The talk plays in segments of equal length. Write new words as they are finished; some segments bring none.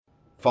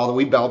Father,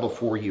 we bow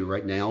before you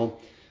right now,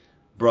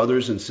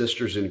 brothers and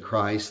sisters in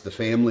Christ, the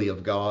family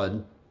of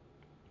God.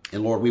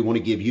 And Lord, we want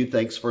to give you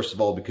thanks, first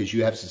of all, because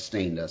you have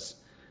sustained us.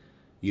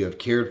 You have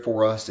cared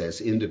for us as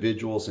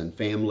individuals and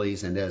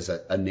families and as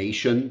a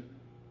nation,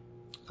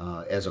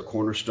 as a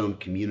cornerstone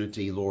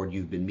community. Lord,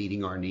 you've been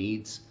meeting our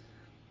needs.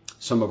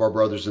 Some of our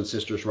brothers and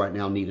sisters right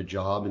now need a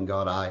job, and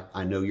God,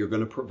 I know you're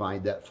going to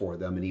provide that for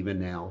them. And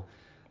even now,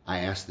 I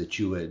ask that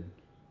you would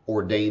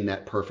ordain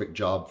that perfect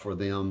job for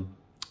them,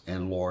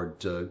 and Lord,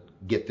 to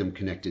get them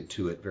connected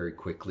to it very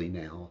quickly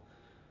now.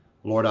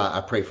 Lord,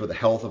 I pray for the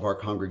health of our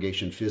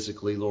congregation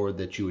physically, Lord,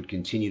 that you would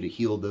continue to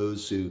heal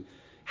those who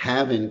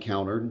have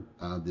encountered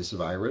this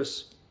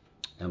virus.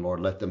 And Lord,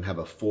 let them have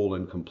a full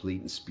and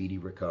complete and speedy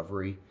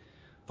recovery.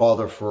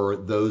 Father, for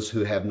those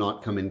who have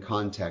not come in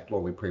contact,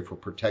 Lord, we pray for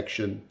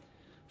protection,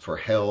 for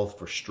health,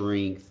 for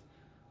strength.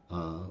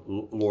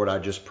 Lord, I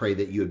just pray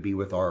that you would be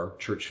with our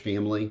church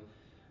family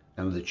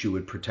and that you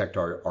would protect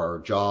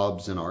our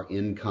jobs and our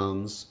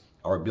incomes,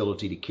 our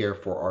ability to care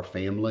for our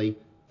family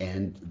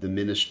and the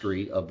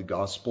ministry of the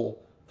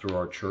gospel through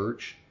our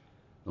church.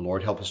 And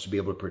Lord, help us to be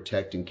able to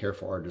protect and care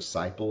for our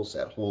disciples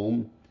at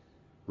home,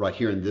 right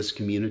here in this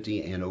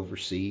community and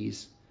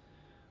overseas.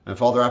 And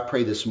Father, I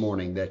pray this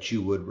morning that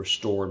you would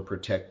restore and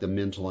protect the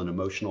mental and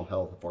emotional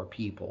health of our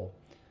people.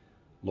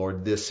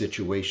 Lord, this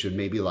situation,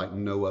 maybe like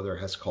no other,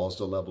 has caused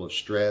a level of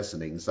stress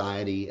and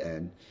anxiety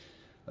and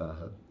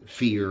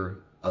fear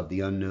of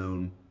the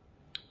unknown.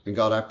 And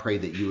God, I pray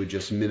that you would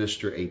just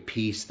minister a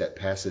peace that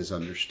passes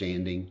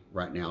understanding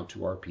right now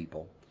to our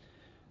people.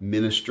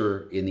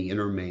 Minister in the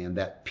inner man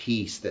that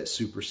peace that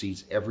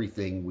supersedes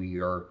everything we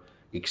are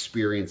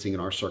experiencing in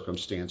our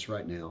circumstance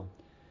right now.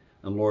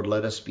 And Lord,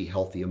 let us be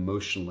healthy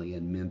emotionally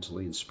and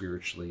mentally and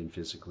spiritually and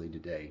physically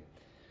today.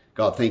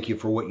 God, thank you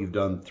for what you've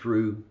done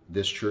through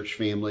this church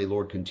family.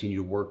 Lord, continue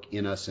to work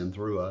in us and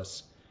through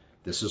us.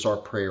 This is our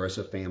prayer as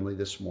a family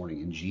this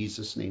morning. In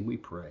Jesus' name we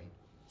pray.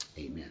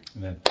 Amen.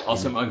 Amen.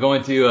 Awesome. I'm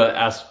going to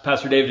ask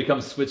Pastor David to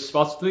come switch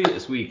spots with me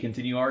as we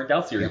continue our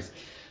doubt series.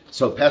 Yeah.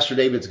 So Pastor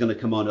David's going to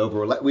come on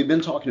over. We've been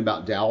talking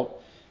about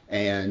doubt,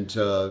 and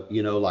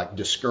like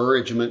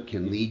discouragement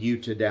can lead you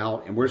to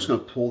doubt, and we're just going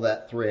to pull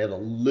that thread a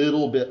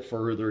little bit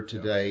further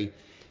today,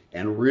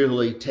 and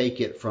really take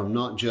it from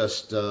not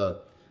just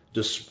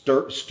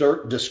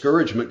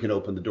discouragement can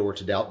open the door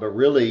to doubt, but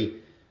really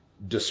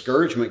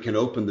discouragement can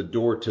open the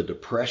door to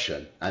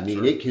depression. I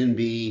mean, It can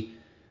be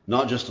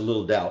not just a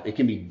little doubt; it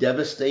can be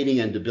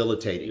devastating and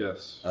debilitating.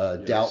 Yes.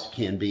 Doubt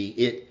can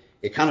be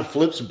It kind of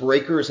flips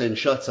breakers and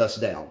shuts us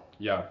down.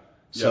 Yeah.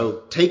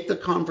 So take the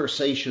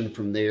conversation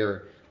from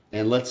there,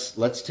 and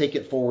let's take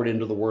it forward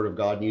into the Word of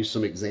God and use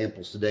some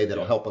examples today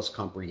that'll help us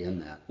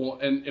comprehend that. Well,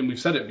 and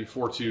we've said it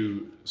before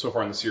too, so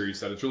far in the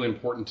series, that it's really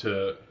important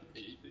to,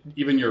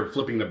 even your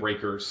flipping the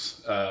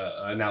breakers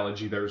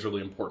analogy there is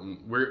really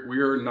important.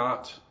 We're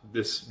not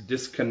this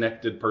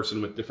disconnected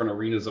person with different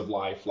arenas of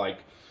life, like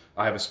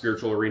I have a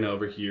spiritual arena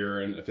over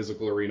here and a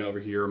physical arena over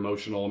here,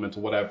 emotional,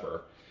 mental,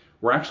 whatever.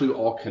 We're actually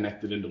all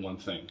connected into one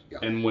thing. Yeah.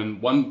 And when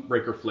one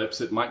breaker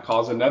flips, it might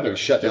cause another.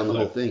 Shut down the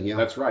whole thing, yeah.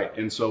 That's right.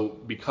 And so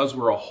because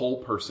we're a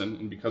whole person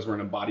and because we're an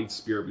embodied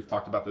spirit, we've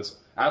talked about this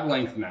at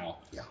length now.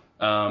 Yeah.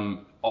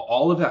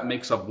 All of that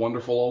makes up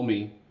wonderful old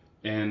me.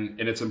 And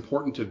it's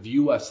important to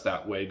view us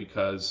that way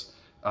because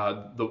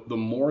the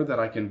more that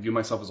I can view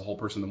myself as a whole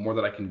person, the more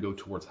that I can go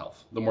towards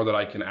health. The more that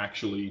I can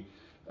actually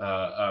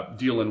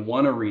deal in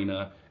one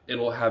arena,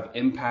 it'll have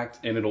impact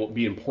and it'll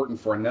be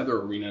important for another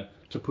arena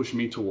to push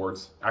me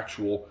towards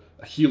actual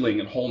healing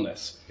and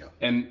wholeness. Yeah.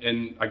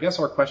 And I guess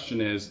our question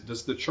is,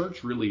 does the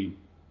church really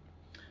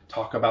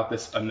talk about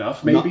this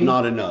enough? Maybe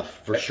not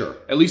enough, for sure.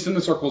 At least in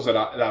the circles that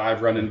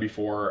I've run in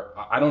before,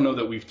 I don't know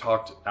that we've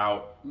talked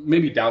out.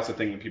 Maybe doubt's a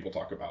thing that people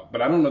talk about,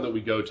 but I don't know that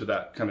we go to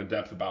that kind of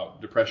depth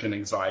about depression,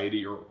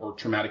 anxiety, or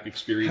traumatic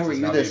experiences. How are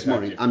you this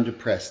morning? I'm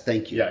depressed.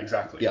 Thank you. Yeah,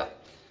 exactly. Yeah.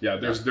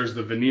 There's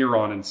the veneer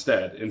on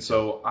instead, and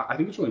so I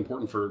think it's really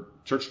important for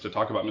church to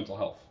talk about mental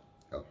health.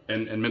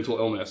 And mental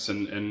illness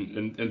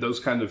and those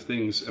kind of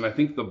things. And I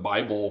think the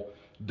Bible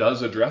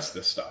does address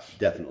this stuff.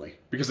 Definitely.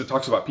 Because it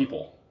talks about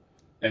people.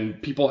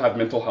 And people have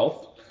mental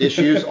health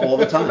issues all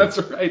the time. That's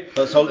right.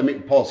 So let me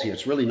pause here.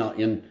 It's really not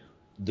in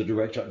the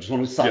direction. I just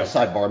want to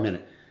sidebar a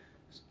minute.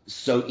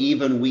 So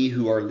even we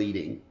who are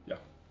leading,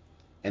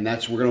 and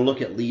we're going to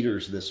look at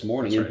leaders this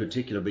morning in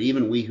particular, but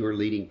even we who are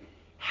leading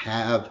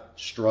have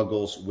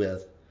struggles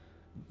with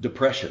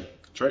depression.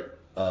 That's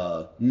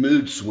right.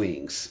 Mood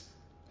swings.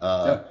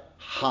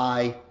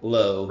 High,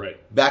 low,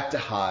 back to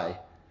high.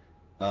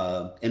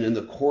 And in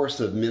the course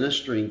of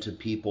ministering to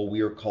people,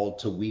 we are called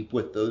to weep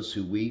with those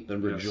who weep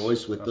and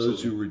rejoice with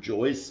those who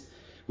rejoice,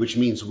 which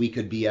means we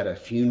could be at a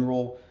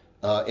funeral,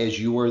 as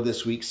you were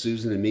this week,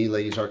 Susan, and many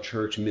ladies, our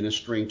church,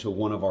 ministering to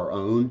one of our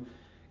own,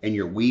 and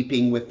you're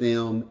weeping with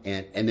them.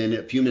 And then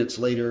a few minutes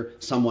later,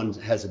 someone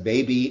has a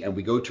baby and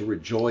we go to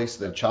rejoice.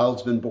 The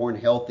child's been born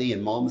healthy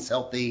and mom's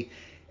healthy.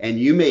 And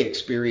you may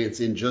experience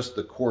in just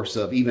the course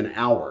of even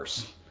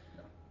hours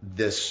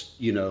this,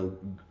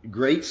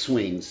 great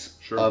swings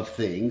of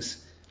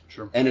things.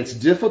 Sure. And it's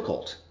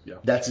difficult. Yeah.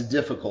 That's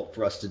difficult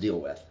for us to deal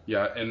with.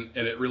 Yeah, and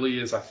it really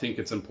is. I think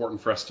it's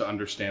important for us to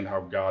understand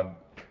how God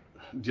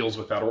deals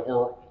with that.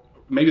 Or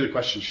maybe the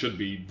question should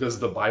be, does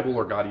the Bible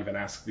or God even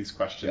ask these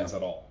questions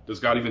at all? Does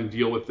God even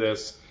deal with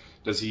this?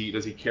 Does he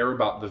care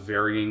about the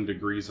varying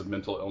degrees of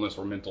mental illness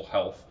or mental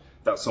health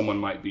that someone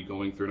might be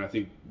going through? And I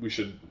think we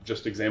should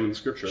just examine the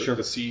scripture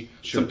to see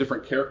some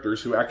different characters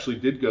who actually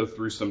did go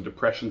through some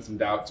depression, some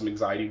doubt, some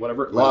anxiety,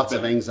 whatever. Lots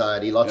of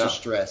anxiety, lots of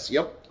stress.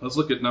 Yep. Let's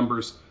look at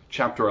Numbers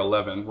chapter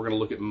 11. We're going to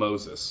look at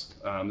Moses.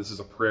 This is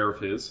a prayer of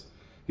his.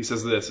 He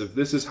says this: if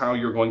this is how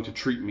you're going to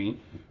treat me,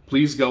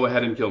 please go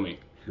ahead and kill me.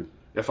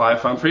 If I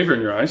have found favor in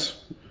your eyes,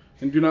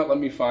 and do not let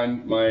me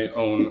find my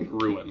own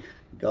ruin.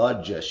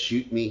 God, just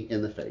shoot me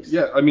in the face.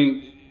 Yeah, I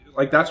mean,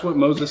 like that's what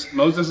Moses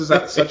is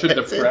at such a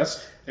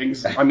depressed,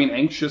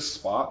 anxious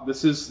spot.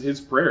 This is his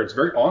prayer. It's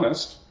very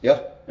honest.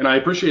 Yeah. And I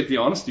appreciate the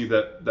honesty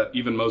that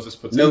even Moses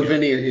puts in No here.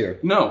 veneer here.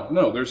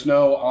 No, there's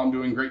no, oh, I'm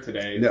doing great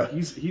today. No.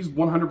 He's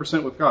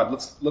 100% with God.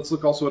 Let's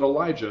look also at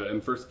Elijah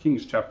in 1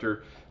 Kings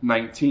chapter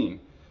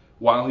 19.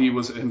 While he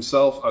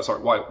himself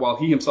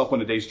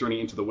went a day's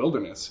journey into the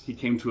wilderness, he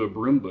came to a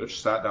broom bush,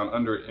 sat down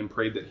under it, and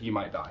prayed that he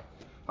might die.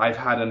 I've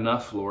had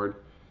enough, Lord.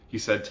 He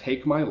said,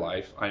 take my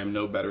life. I am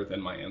no better than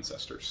my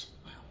ancestors.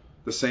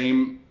 The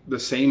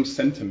same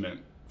sentiment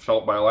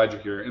felt by Elijah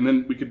here. And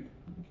then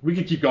we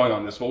could keep going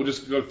on this, but we'll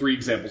just go 3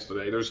 examples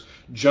today. There's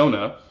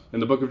Jonah in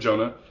the book of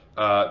Jonah.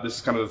 This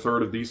is kind of the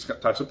third of these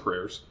types of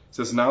prayers. It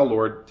says, now,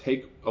 Lord,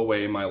 take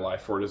away my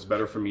life, for it is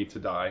better for me to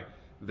die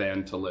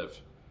than to live.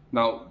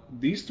 Now,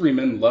 these 3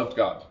 men loved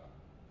God.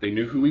 They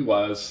knew who he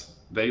was.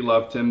 They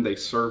loved him. They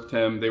served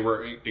him. They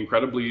were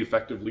incredibly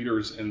effective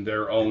leaders in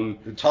their own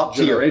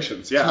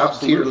generations. Yeah, top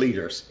absolutely. tier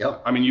leaders.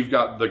 Yep. I mean, you've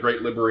got the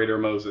great liberator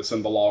Moses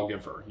and the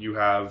lawgiver. You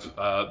have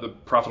the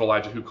prophet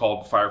Elijah who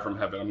called fire from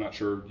heaven. I'm not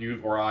sure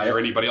you or I or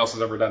anybody else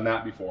has ever done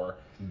that before.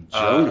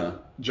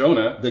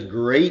 Jonah, the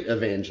great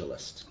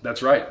evangelist.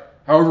 That's right.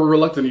 However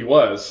reluctant he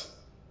was.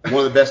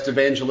 One of the best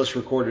evangelists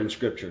recorded in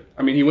Scripture.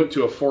 I mean, he went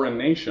to a foreign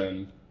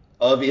nation.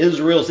 Of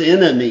Israel's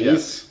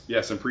enemies.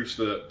 Yes, and preached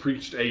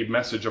a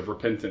message of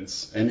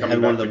repentance. And had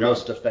one of the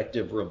most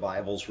effective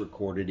revivals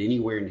recorded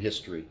anywhere in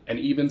history. And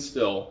even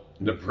still,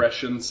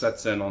 depression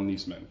sets in on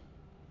these men.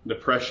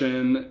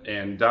 Depression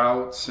and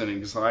doubts and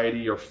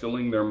anxiety are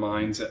filling their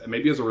minds,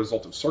 maybe as a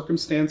result of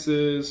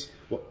circumstances.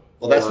 Well,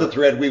 that's the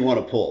thread we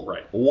want to pull.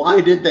 Right. Why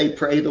did they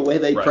pray the way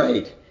they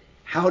prayed?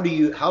 How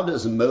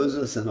does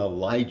Moses and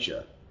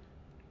Elijah...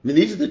 I mean,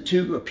 these are the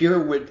 2 who appear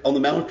on the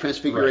Mount of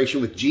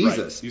Transfiguration with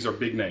Jesus. Right. These are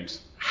big names.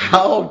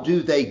 How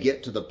do they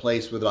get to the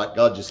place where they're like,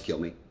 God, just kill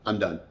me. I'm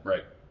done.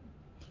 Right.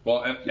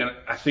 Well, and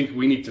I think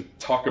we need to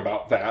talk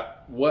about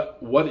that.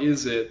 What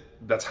is it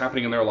that's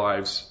happening in their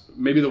lives?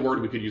 Maybe the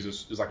word we could use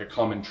is like a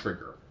common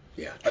trigger.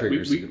 Yeah,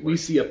 triggers. We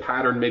see a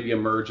pattern maybe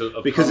emerge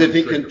of because if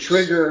it can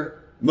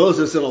trigger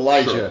Moses and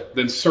Elijah,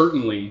 then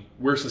certainly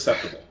we're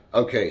susceptible.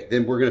 Okay,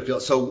 then we're going to feel.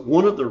 So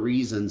one of the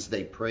reasons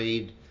they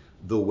prayed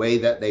the way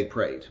that they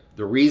prayed,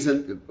 the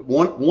reason,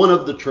 one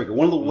of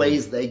the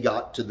ways they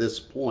got to this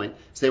point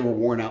is they were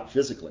worn out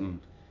physically.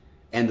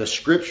 And the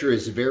scripture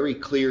is very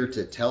clear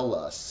to tell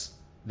us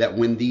that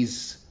when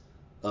these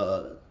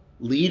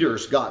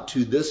leaders got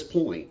to this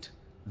point,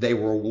 they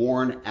were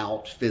worn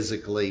out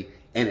physically,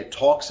 and it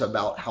talks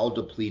about how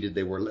depleted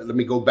they were. Let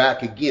me go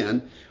back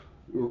again,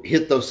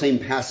 hit those same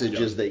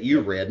passages that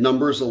you read.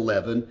 Numbers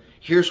 11.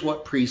 Here's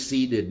what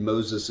preceded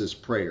Moses'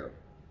 prayer.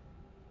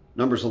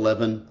 Numbers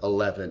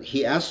 11:11.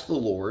 He asked the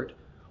Lord,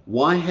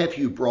 why have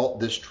you brought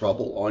this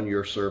trouble on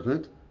your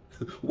servant?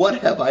 What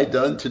have I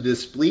done to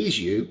displease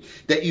you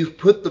that you've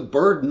put the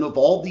burden of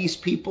all these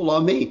people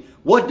on me?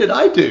 What did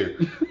I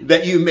do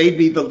that you made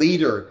me the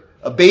leader,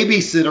 a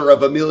babysitter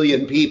of 1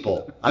 million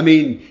people? I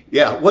mean,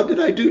 what did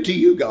I do to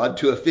you, God,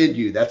 to offend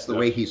you? That's the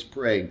way he's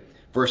praying.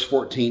 Verse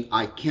 14,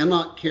 I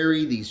cannot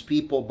carry these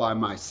people by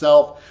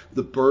myself.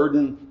 The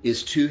burden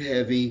is too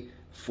heavy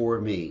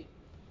for me.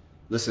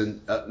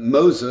 Listen,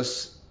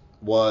 Moses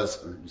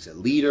was a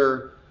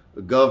leader,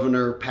 a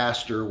governor,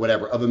 pastor,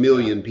 whatever, of 1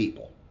 million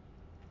people.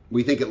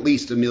 We think at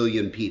least 1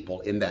 million people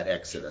in that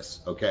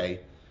Exodus, okay?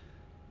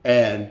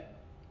 And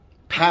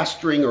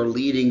pastoring or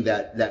leading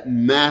that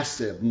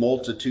massive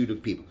multitude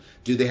of people.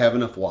 Do they have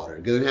enough water?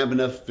 Do they have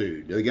enough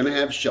food? Are they going to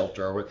have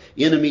shelter? Are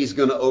enemies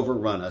going to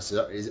overrun us?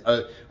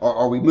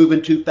 Are we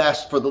moving too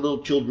fast for the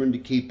little children to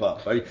keep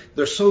up?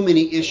 There's so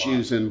many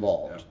issues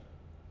involved. Yeah.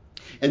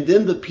 And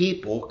then the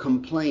people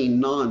complain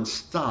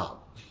nonstop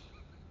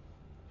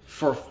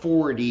for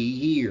 40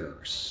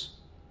 years.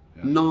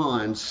 Yeah.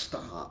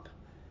 Nonstop.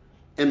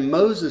 And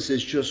Moses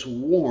is just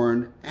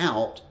worn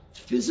out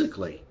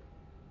physically.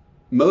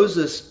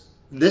 Moses,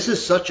 this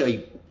is such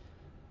a,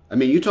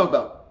 you talk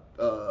about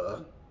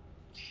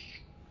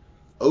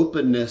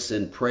openness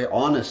in prayer,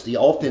 honesty,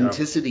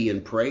 authenticity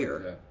in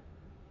prayer. Yeah.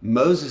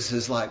 Moses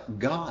is like,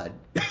 God,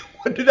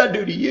 what did I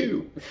do to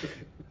you?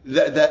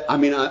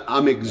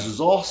 I'm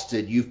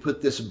exhausted. You've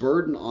put this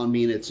burden on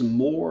me, and it's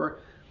more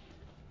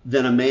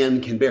than a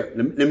man can bear.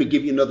 Let me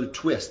give you another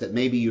twist that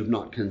maybe you've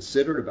not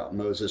considered about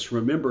Moses.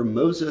 Remember,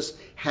 Moses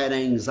had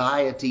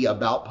anxiety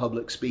about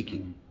public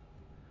speaking.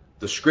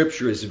 The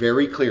scripture is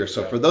very clear.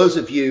 So for those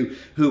of you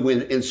who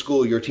in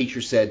school, your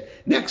teacher said,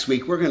 next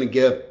week we're going to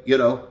give,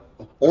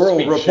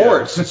 oral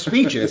reports,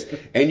 speeches,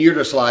 and you're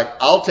just like,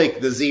 I'll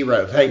take the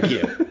 0. Thank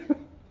you.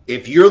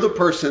 If you're the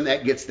person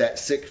that gets that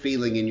sick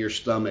feeling in your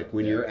stomach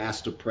when you're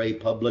asked to pray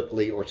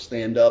publicly or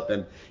stand up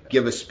and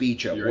give a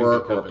speech at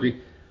work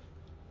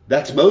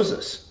that's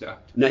Moses. Yeah.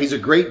 Now he's a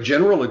great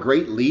general, a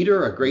great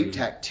leader, a great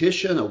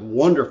tactician, a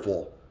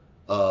wonderful,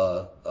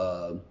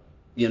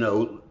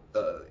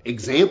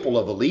 example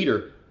of a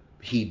leader.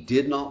 He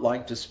did not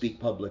like to speak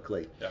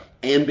publicly. Yeah.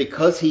 And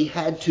because he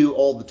had to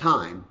all the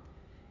time,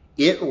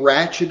 it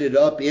ratcheted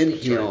up in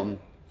him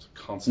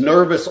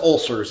nervous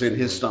ulcers in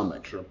his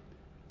stomach. Sure.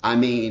 I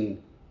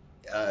mean,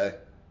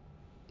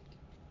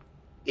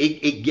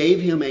 it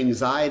gave him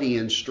anxiety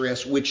and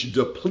stress, which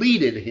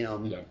depleted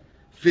him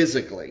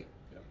physically.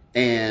 Yeah.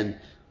 And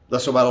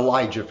let's talk about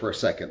Elijah for a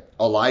second.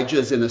 Elijah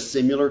is in a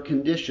similar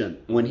condition.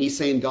 When he's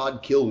saying,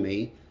 God, kill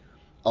me,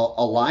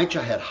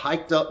 Elijah had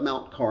hiked up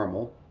Mount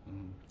Carmel.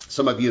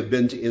 Some of you have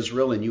been to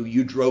Israel and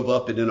you drove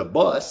up it in a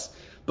bus.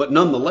 But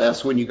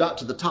nonetheless, when you got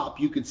to the top,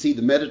 you could see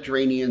the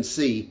Mediterranean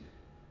Sea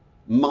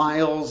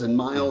miles and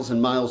miles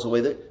and miles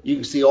away. You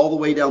can see all the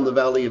way down the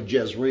valley of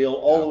Jezreel,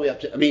 all the way up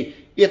to,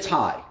 it's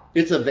high.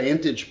 It's a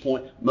vantage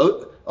point.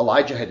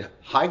 Elijah had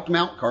hiked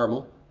Mount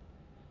Carmel.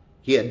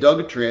 He had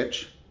dug a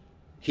trench.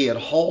 He had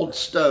hauled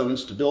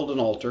stones to build an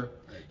altar.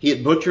 He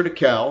had butchered a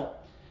cow.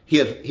 He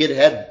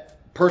had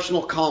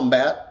personal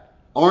combat,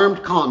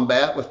 armed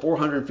combat with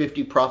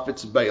 450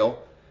 prophets of Baal.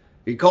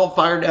 He called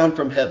fire down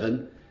from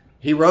heaven.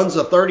 He runs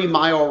a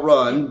 30-mile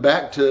run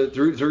back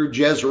through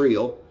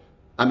Jezreel.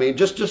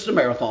 Just a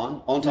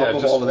marathon on top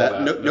of all of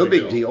that. No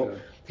big deal. Yeah.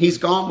 He's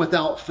gone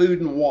without food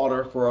and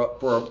water for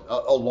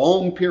a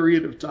long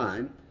period of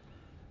time.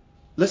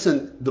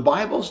 Listen, the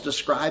Bible's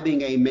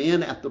describing a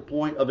man at the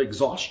point of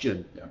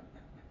exhaustion,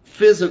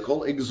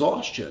 physical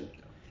exhaustion.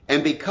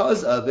 And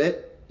because of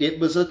it, it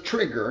was a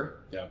trigger,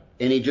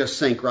 and he just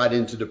sank right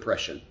into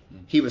depression.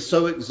 He was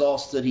so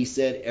exhausted, he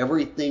said,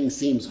 everything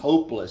seems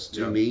hopeless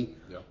to me,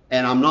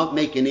 and I'm not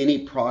making any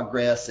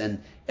progress,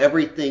 and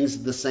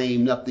everything's the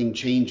same, nothing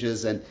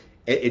changes, and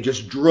it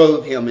just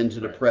drove him into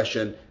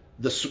depression.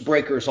 The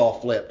breakers all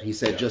flipped. He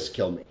said, just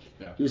kill me.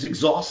 He was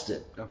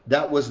exhausted.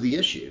 That was the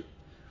issue.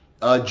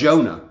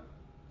 Jonah,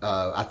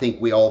 I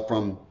think we all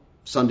from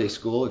Sunday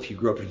school, if you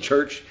grew up in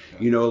church,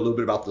 you know a little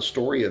bit about the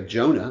story of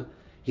Jonah.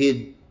 He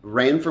had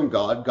ran from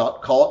God,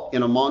 got caught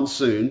in a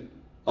monsoon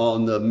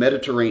on the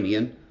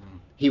Mediterranean.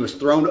 He was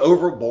thrown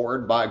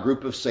overboard by a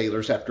group of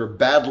sailors after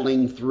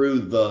battling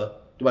through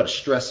what a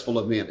stressful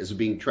event is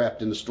being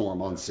trapped in the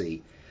storm on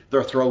sea.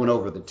 They're throwing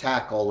over the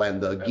tackle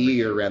and the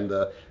gear and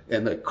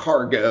the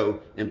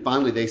cargo. And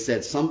finally they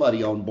said,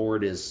 somebody on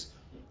board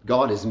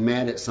God is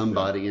mad at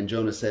somebody. And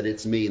Jonah said,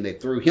 it's me. And they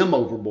threw him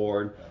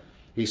overboard.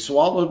 He's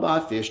swallowed by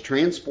a fish,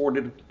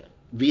 transported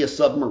via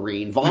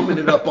submarine,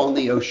 vomited up on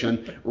the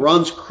ocean,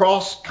 runs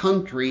cross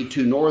country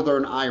to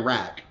northern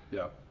Iraq,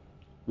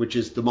 which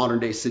is the modern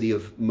day city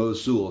of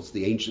Mosul. It's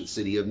the ancient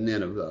city of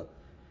Nineveh.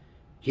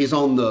 He's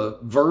on the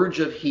verge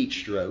of heat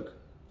stroke.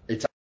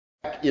 It's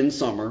in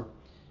summer.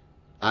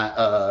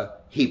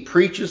 He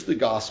preaches the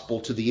gospel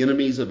to the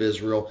enemies of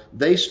Israel.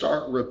 They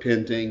start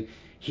repenting.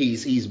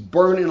 He's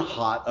burning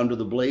hot under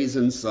the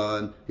blazing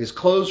sun. His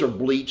clothes are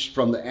bleached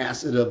from the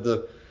acid of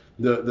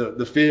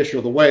the fish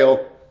or the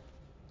whale.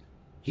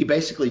 He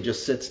basically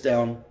just sits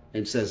down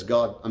and says,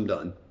 God, I'm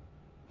done.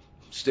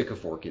 Stick a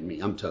fork in me.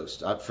 I'm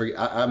toast.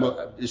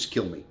 Just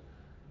kill me.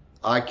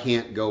 I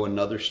can't go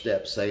another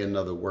step, say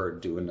another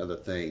word, do another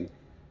thing.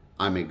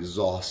 I'm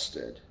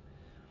exhausted.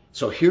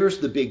 So here's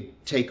the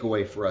big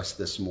takeaway for us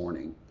this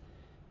morning.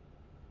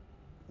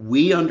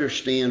 We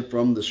understand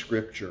from the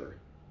scripture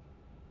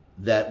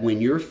that when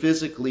you're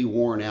physically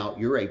worn out,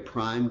 you're a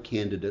prime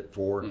candidate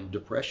for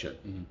depression.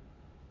 Mm-hmm.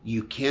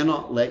 You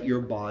cannot let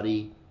your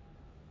body,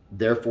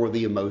 therefore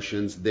the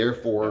emotions,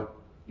 therefore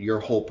your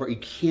whole, you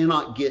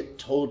cannot get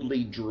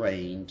totally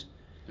drained.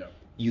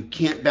 You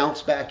can't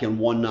bounce back in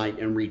one night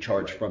and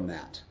recharge from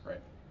that.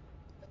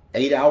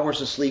 8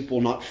 hours of sleep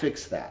will not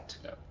fix that.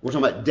 We're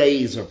talking about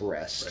days of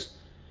rest.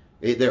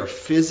 They're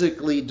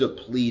physically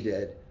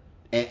depleted,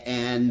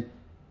 and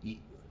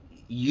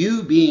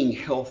you being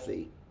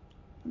healthy,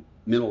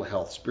 mental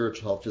health,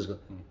 spiritual health, physical,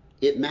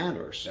 it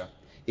matters.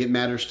 It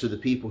matters to the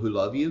people who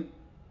love you.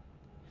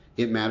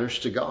 It matters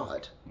to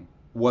God.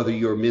 Whether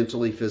you're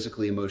mentally,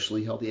 physically,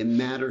 emotionally healthy, it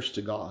matters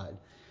to God.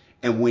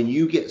 And when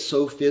you get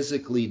so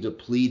physically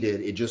depleted,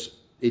 it just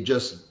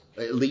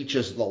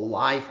leaches the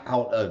life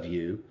out of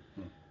you.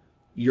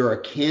 You're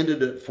a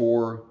candidate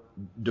for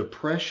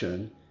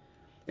depression.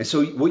 And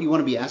so what you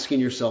want to be asking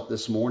yourself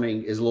this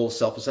morning is a little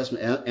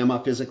self-assessment. Am I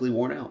physically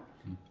worn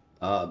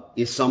out?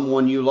 Is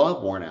someone you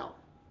love worn out?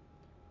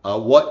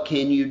 What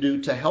can you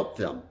do to help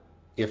them?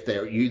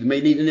 You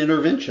may need an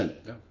intervention.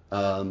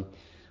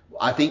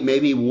 I think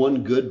maybe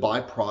one good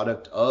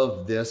byproduct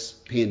of this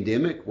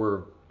pandemic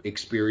we're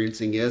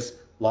experiencing is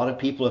a lot of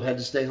people have had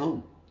to stay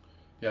home.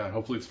 Yeah, and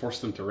hopefully it's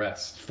forced them to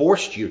rest.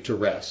 Forced you to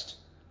rest.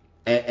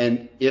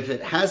 And if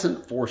it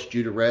hasn't forced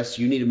you to rest,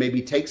 you need to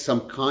maybe take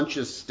some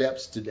conscious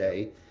steps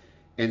today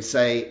and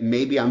say,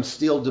 maybe I'm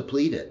still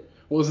depleted.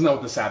 Well, isn't that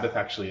what the Sabbath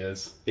actually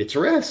is? It's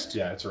rest.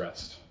 Yeah, it's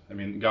rest. I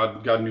mean,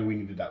 God knew we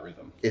needed that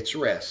rhythm. It's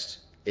rest.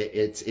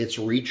 It's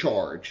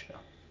recharge. Yeah.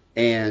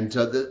 And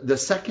the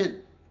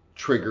second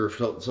trigger,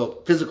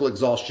 so physical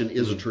exhaustion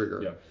is a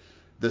trigger. Yeah.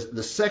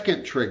 The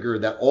second trigger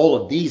that all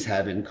of these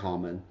have in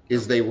common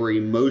is they were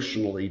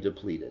emotionally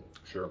depleted.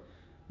 Sure.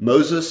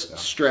 Moses'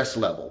 stress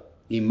level,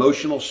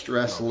 emotional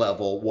stress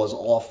level was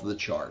off the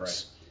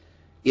charts.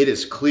 Right. It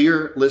is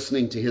clear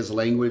listening to his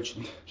language,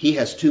 he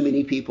has too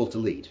many people to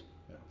lead.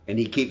 Yeah. And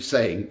he keeps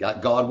saying,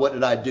 God, what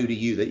did I do to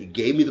you that you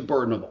gave me the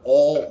burden of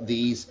all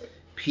these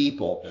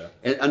people? Yeah.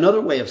 And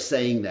another way of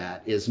saying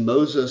that is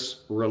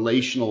Moses'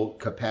 relational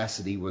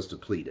capacity was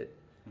depleted.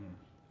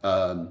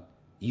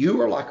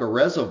 You are like a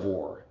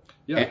reservoir.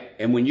 Yeah.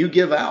 And when you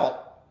give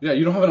out. Yeah,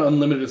 you don't have an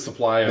unlimited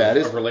supply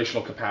of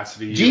relational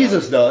capacity.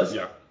 Jesus does.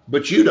 Yeah.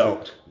 But you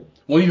don't.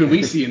 Well, even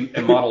we see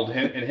and modeled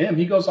in him,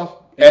 he goes off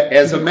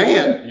as a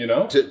man,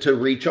 to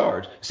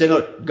recharge. Say,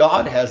 look,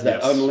 God has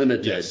that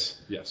unlimited.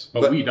 Yes.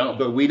 But we don't.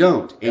 But we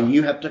don't. Yeah. And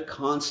you have to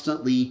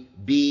constantly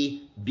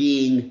be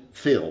being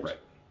filled.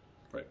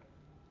 Right.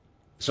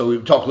 So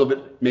we'll talk a little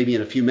bit, maybe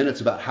in a few minutes,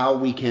 about how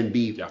we can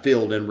be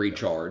filled and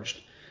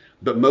recharged.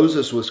 But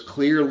Moses was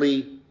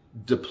clearly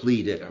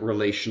depleted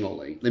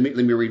relationally. Let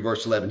me read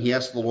verse 11. He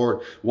asked the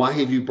Lord, why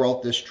have you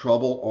brought this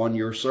trouble on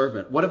your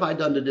servant? What have I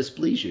done to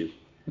displease you?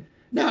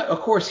 Now, of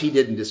course, he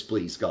didn't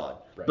displease God,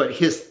 but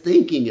his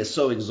thinking is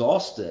so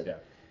exhausted. Yeah.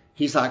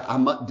 He's like,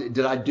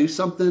 did I do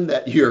something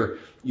that you're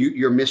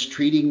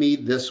mistreating me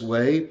this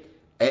way?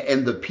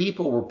 And the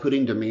people were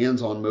putting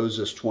demands on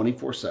Moses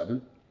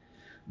 24/7.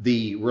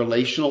 The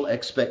relational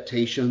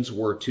expectations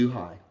were too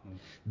high.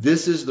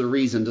 This is the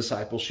reason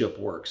discipleship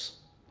works.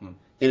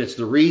 And it's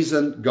the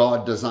reason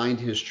God designed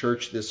his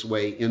church this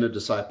way in a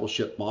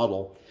discipleship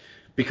model,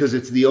 because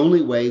it's the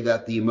only way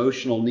that the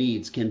emotional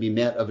needs can be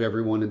met of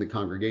everyone in the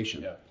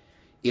congregation. Yeah.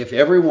 If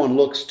everyone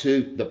looks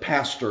to the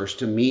pastors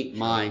to meet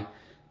my,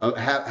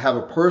 have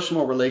a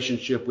personal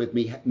relationship with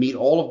me, meet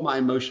all of my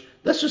emotions,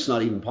 that's just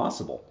not even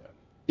possible.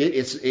 Yeah.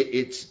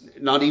 It's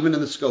not even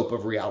in the scope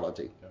of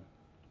reality. Yeah.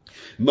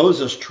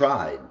 Moses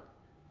tried,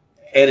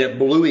 and it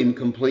blew him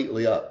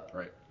completely up.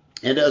 Right.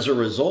 And as a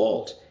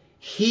result,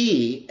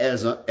 he,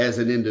 as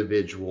an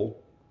individual,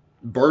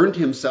 burned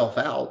himself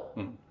out.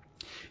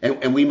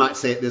 And we might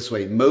say it this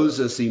way,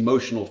 Moses'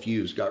 emotional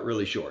fuse got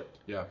really short.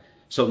 Yeah.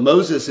 So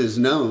Moses is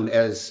known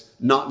as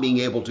not being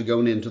able to go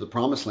into the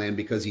promised land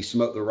because he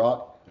smote the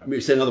rock. Yeah. Let me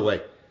say another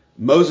way.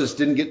 Moses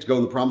didn't get to go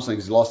in the promised land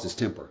because he lost his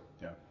temper.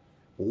 Yeah.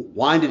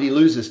 Why did he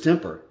lose his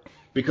temper?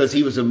 Because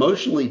he was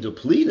emotionally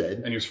depleted.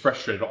 And he was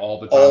frustrated all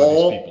the time with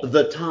these people. All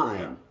the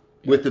time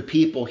with the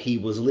people he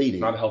was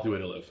leading. Not a healthy way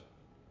to live.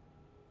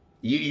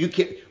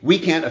 We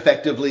can't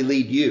effectively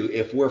lead you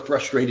if we're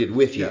frustrated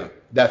with you. Yeah.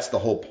 That's the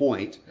whole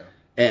point. Yeah.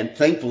 And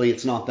thankfully,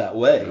 it's not that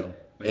way.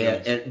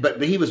 No,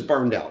 but he was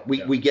burned out.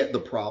 We get the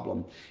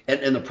problem.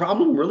 And the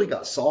problem really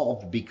got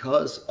solved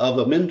because of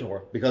a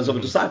mentor, because of a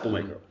disciple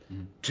maker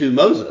to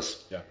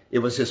Moses. Yeah. It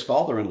was his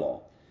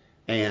father-in-law.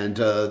 And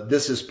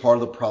this is part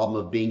of the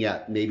problem of being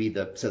at maybe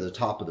the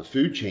top of the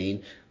food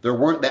chain. There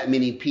weren't that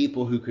many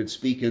people who could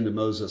speak into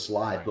Moses'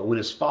 life. Right. But when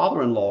his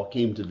father-in-law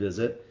came to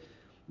visit,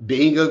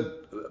 being a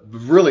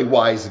really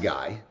wise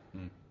guy,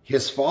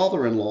 his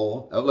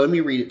father-in-law, let me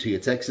read it to you.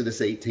 It's Exodus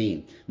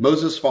 18.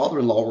 Moses'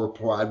 father-in-law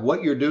replied,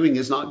 what you're doing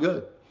is not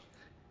good.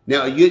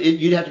 Now,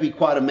 you'd have to be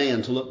quite a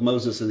man to look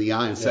Moses in the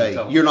eye and say,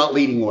 you're not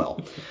leading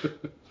well.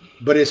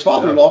 But his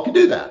father-in-law could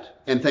do that.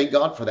 And thank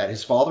God for that.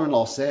 His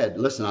father-in-law said,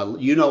 listen, I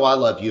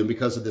love you. And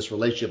because of this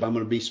relationship, I'm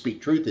going to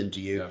speak truth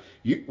into you.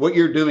 Yeah. What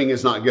you're doing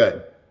is not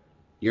good.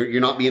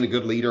 You're not being a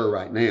good leader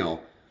right now.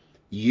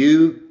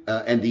 You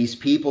and these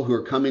people who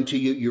are coming to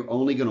you, you're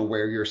only going to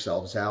wear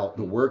yourselves out.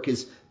 The work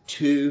is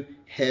too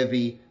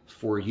heavy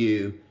for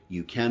you.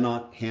 You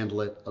cannot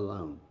handle it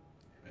alone.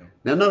 Yeah.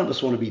 Now, none of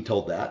us want to be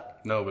told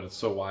that. No, but it's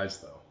so wise,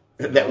 though.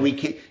 That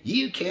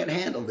you can't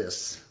handle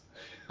this.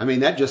 I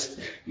mean, that just,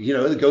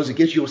 it goes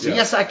against you. We'll say,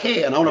 yes, I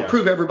can. I want to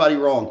prove everybody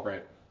wrong.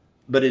 Right.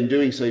 But in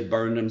doing so, he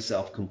burned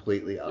himself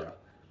completely up.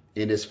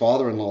 Yeah. And his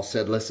father-in-law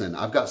said, listen,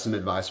 I've got some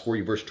advice for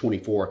you. Verse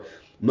 24.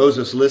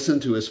 Moses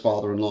listened to his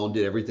father-in-law and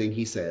did everything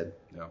he said.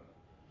 Yeah.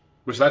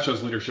 Which that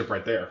shows leadership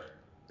right there.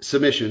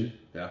 Submission.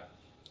 Yeah.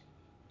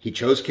 He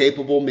chose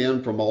capable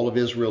men from all of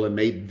Israel and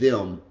made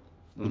them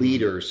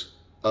leaders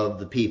of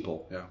the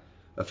people. Yeah.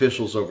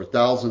 Officials over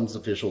thousands,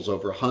 officials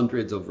over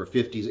hundreds, over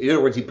 50s. In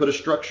other words, he put a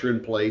structure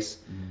in place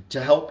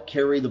to help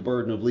carry the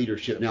burden of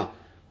leadership. Now,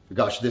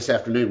 this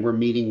afternoon we're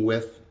meeting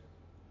with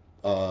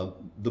the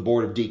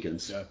Board of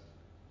Deacons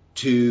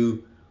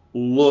to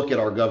look at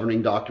our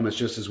governing documents,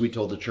 just as we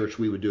told the church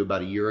we would do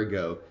about a year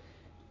ago,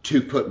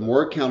 to put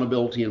more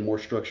accountability and more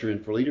structure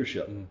in for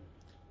leadership,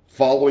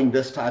 following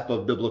this type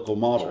of biblical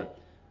model.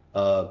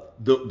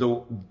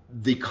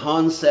 The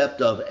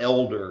concept of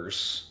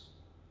elders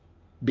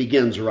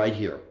begins right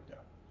here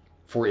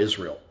for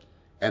Israel.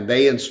 And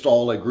they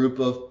install a group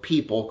of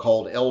people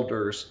called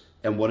elders.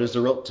 And what is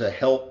the role? To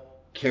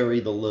help carry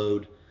the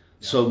load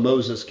so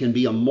Moses can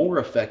be a more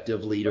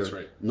effective leader, That's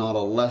right. not a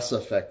less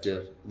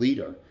effective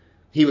leader.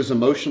 He was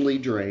emotionally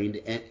drained.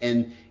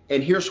 And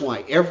here's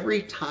why.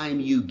 Every time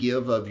you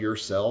give of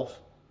yourself,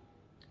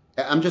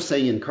 I'm just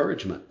saying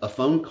encouragement, a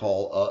phone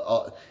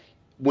call,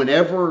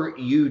 whenever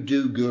you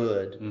do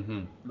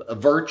good, a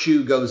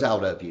virtue goes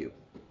out of you.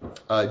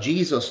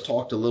 Jesus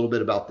talked a little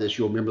bit about this.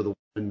 You'll remember the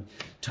woman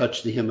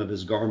touched the hem of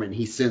his garment.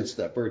 He sensed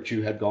that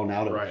virtue had gone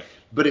out of him.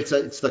 But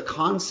it's the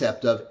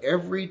concept of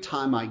every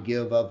time I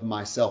give of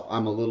myself,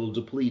 I'm a little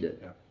depleted.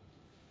 Yeah.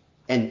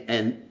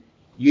 And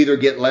you either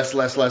get less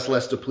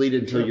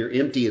depleted until you're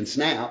empty and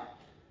snap,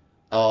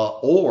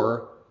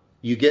 or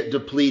you get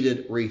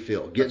depleted,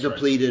 refill. Get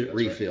depleted,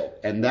 refill. Right.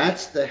 And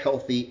that's the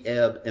healthy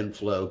ebb and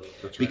flow,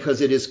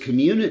 because it is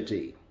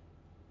community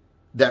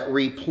that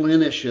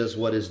replenishes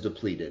what is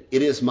depleted.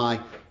 It is my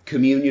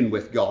communion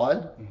with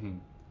God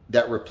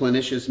that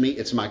replenishes me.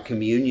 It's my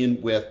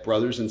communion with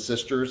brothers and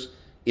sisters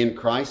in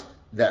Christ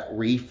that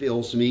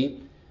refills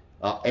me.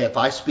 If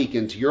I speak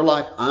into your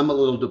life, I'm a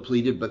little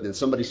depleted, but then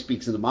somebody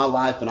speaks into my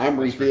life and I'm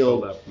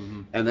refilled,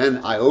 and then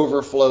I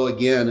overflow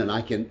again, and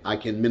I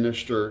can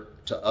minister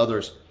to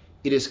others.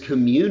 It is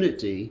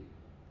community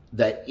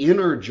that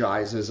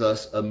energizes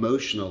us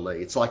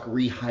emotionally. It's like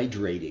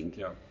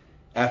rehydrating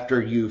after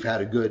you've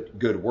had a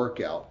good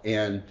workout.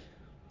 And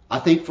I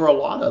think for a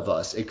lot of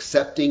us,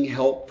 accepting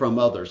help from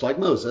others, like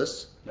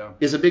Moses,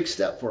 is a big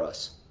step for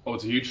us. Oh,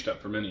 it's a huge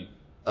step for many.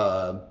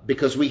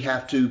 Because we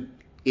have to,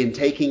 in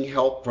taking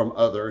help from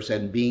others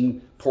and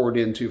being poured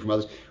into from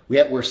others,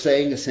 we're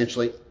saying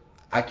essentially,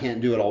 I can't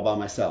do it all by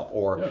myself,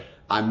 or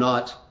I'm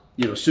not,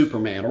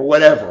 Superman or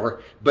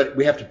whatever. But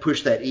we have to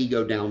push that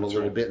ego down a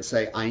little bit and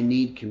say, I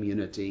need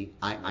community.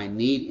 I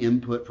need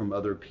input from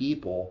other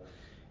people.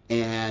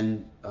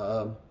 And,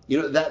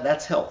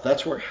 that's health.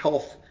 That's where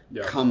health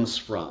comes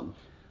from.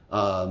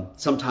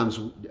 Sometimes,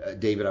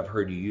 David, I've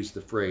heard you use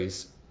the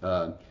phrase,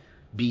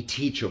 be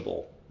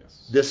teachable.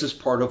 Yes. This is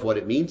part of what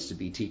it means to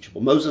be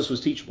teachable. Moses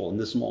was teachable in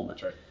this moment.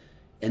 That's right.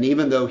 And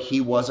even though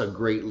he was a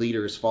great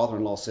leader, his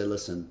father-in-law said,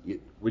 listen,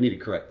 we need to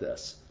correct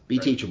this. Be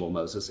teachable,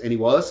 Moses. And he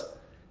was.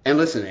 And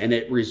listen, and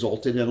it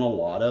resulted in a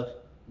lot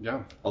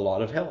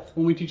of health.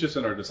 When we teach this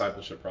in our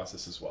discipleship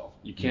process as well.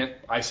 You can't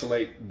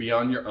isolate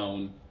beyond your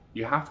own.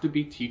 You have to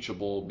be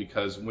teachable,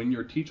 because when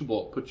you're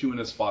teachable, it puts you in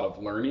a spot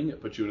of learning. It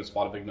puts you in a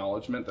spot of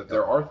acknowledgement that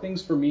there are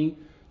things for me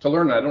to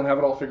learn. And I don't have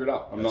it all figured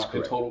out. I'm not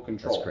in total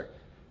control. That's correct.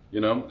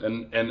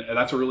 And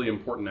that's a really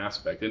important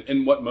aspect.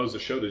 And what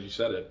Moses showed, as you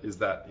said it, is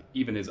that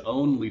even his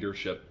own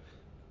leadership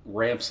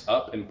ramps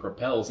up and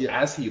propels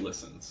as he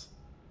listens.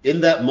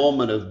 In that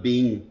moment of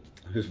being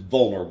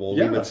vulnerable,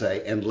 we would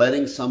say, and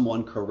letting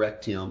someone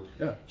correct him,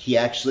 he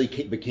actually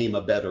became a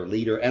better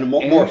leader and a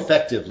more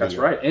effective leader. That's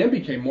right, and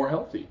became more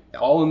healthy,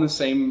 all in the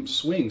same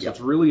swing. So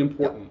it's really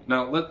important.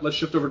 Now, let's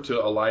shift over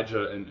to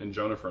Elijah and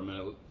Jonah for a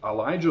minute.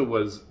 Elijah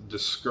was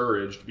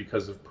discouraged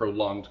because of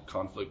prolonged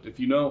conflict. If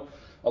you know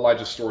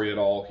Elijah's story at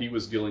all, he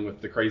was dealing with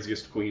the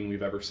craziest queen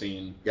we've ever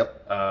seen.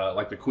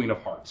 Like the Queen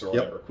of Hearts or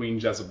whatever, Queen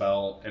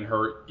Jezebel, and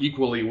her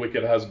equally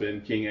wicked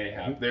husband, King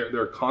Ahab.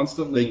 They're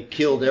constantly... They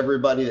killed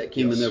everybody that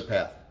came in their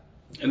path.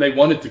 And they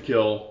wanted to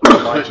kill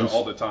Elijah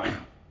all the time.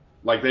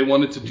 Like, they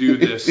wanted to do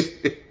this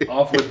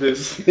off with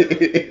this.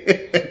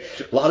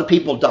 A lot of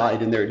people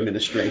died in their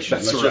administration.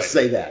 Let's just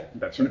say that.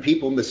 That's right. And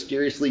people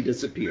mysteriously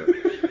disappear.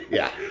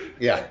 Yeah.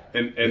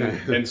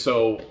 And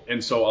so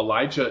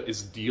Elijah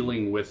is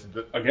dealing with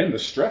the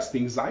stress, the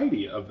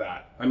anxiety of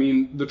that. I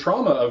mean, the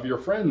trauma of your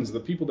friends, the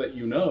people that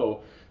you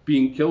know,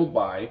 being killed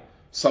by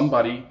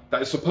somebody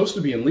that is supposed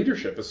to be in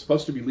leadership, is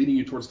supposed to be leading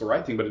you towards the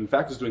right thing, but in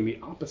fact is doing the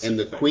opposite. And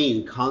the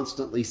queen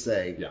constantly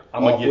saying,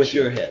 off with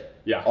your head.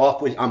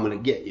 I'm going to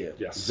get you.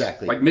 Yes.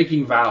 Exactly. Like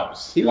making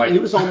vows. He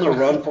was on the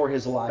run for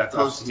his life.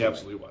 He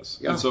absolutely was.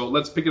 Yeah. And so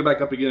let's pick it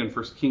back up again in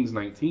 1 Kings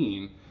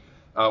 19.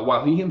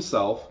 While he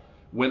himself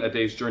went a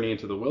day's journey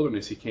into the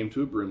wilderness, he came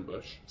to a broom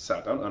bush,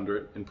 sat down under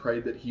it, and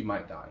prayed that he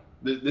might die.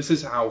 This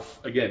is how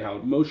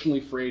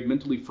emotionally frayed,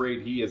 mentally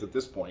frayed he is at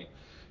this point.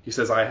 He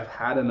says, I have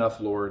had enough,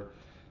 Lord.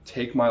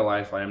 Take my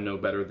life. I am no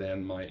better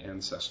than my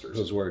ancestors.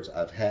 Those words,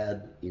 I've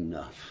had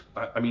enough.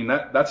 I mean,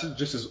 that's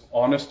just as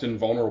honest and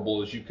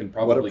vulnerable as you can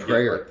probably get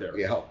right there.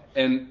 Yeah.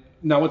 And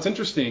now what's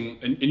interesting,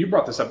 and you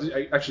brought this up,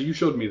 actually you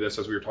showed me this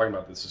as we were talking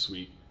about this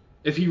week.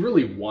 If he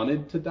really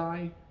wanted to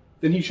die,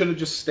 then he should have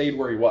just stayed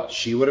where he was.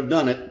 She would have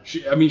done it.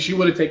 She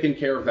would have taken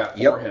care of that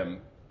for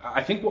him.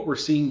 I think what we're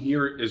seeing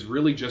here is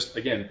really just,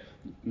 again,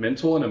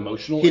 mental and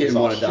emotional exhaustion. He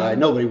didn't want to die.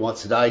 Nobody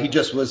wants to die. He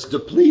just was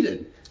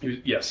depleted.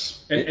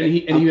 Yes. And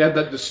he had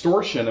that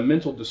distortion, a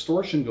mental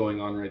distortion going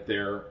on right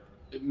there,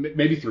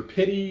 maybe through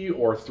pity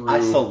or through...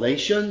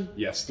 Isolation?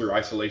 Yes, through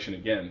isolation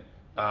again.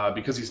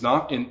 Because he's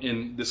not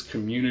in this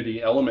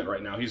community element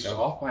right now. He's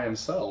off by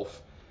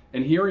himself.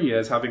 And here he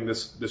is having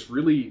this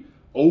really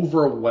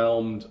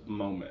overwhelmed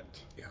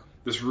moment. Yeah.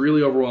 this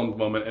really overwhelmed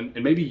moment,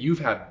 and maybe you've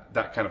had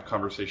that kind of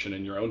conversation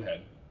in your own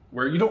head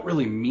where you don't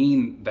really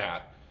mean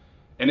that.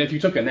 And if you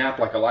took a nap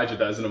like Elijah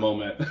does in a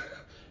moment,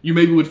 you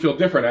maybe would feel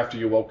different after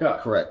you woke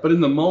up. Correct. But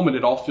in the moment,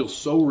 it all feels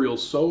so real,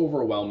 so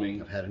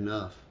overwhelming. I've had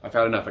enough. I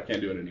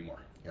can't do it anymore.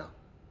 Yeah.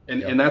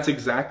 And that's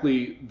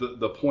exactly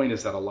the point,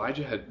 is that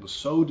Elijah was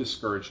so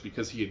discouraged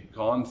because he had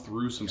gone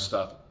through some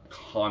stuff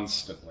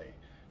constantly.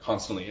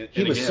 And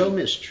He was again, so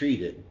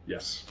mistreated.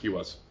 Yes, he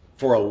was.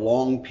 For a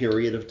long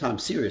period of time.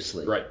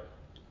 Seriously. Right.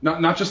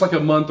 Not just like a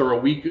month or a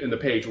week in the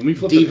page. When we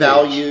flip Devalued. the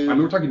page, I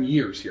mean, we're talking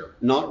years here.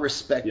 Not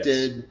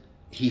respected. Yes.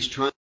 He's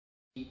trying to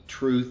speak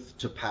truth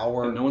to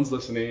power. And no one's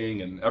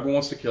listening, and everyone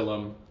wants to kill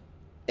him.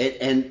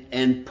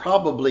 And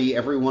probably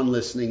everyone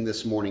listening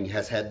this morning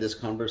has had this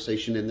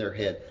conversation in their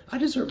head. I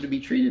deserve to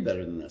be treated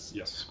better than this.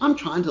 Yes. I'm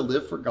trying to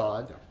live for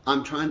God. Yeah.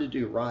 I'm trying to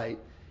do right.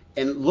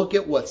 And look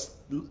at what's,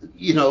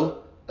 you know.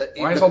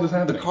 Why is all this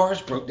happening? The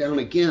cars broke down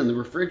again. The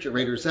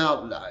refrigerator's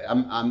out.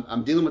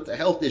 I'm dealing with the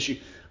health issue.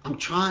 I'm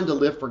trying to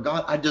live for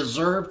God. I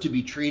deserve to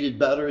be treated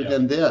better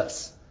than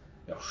this.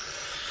 Yeah.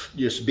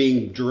 Just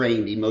being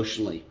drained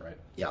emotionally. Right.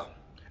 Yeah.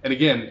 And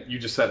again, you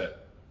just said it.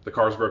 The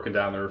car's broken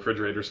down. The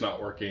refrigerator's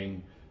not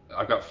working.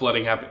 I've got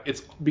flooding happening.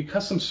 It's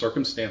because some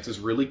circumstances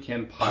really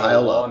can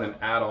pile on and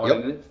add on,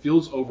 and it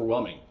feels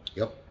overwhelming.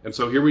 Yep. And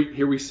so here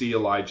we see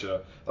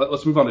Elijah.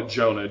 Let's move on to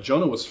Jonah.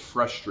 Jonah was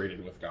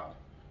frustrated with God.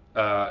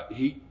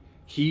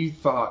 He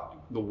thought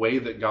the way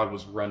that God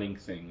was running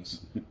things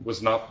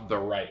was not the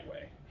right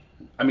way.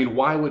 I mean,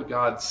 why would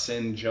God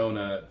send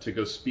Jonah to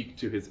go speak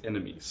to his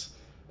enemies?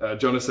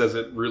 Jonah says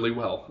it really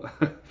well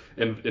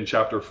in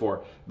chapter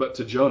 4. But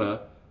to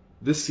Jonah,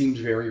 this seemed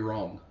very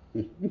wrong.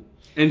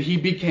 And he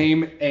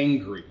became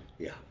angry.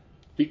 Yeah.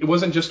 It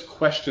wasn't just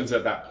questions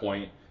at that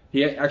point.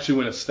 He actually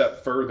went a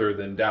step further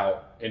than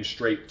doubt and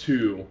straight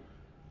to,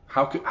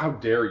 how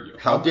dare you?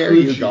 How dare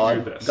you, do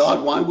God? this?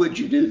 God, why would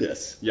you do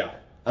this? Yeah.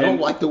 I don't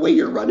like the way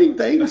you're running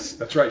things.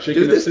 That's right.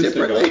 Shaking do this his fist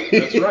at God. differently.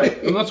 That's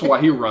right. And that's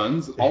why he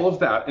runs, all of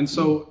that. And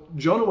so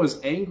Jonah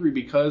was angry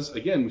because,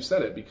 again, we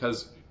said it,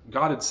 because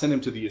God had sent him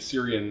to the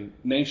Assyrian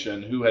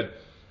nation who had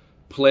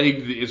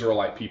plagued the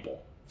Israelite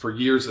people for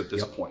years at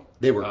this point.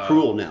 They were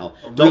cruel now.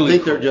 Really Don't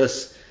think cruel. they're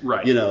just,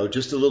 Right.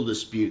 Just a little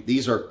dispute.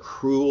 These are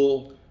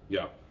cruel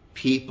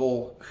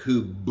people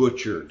who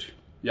butchered,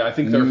 I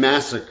think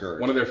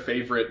massacred. One of their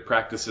favorite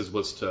practices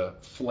was to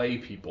flay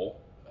people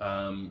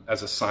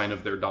as a sign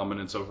of their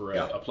dominance over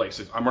a place.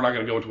 We're not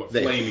going to go into what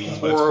flay means,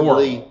 but it's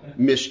horribly horrible.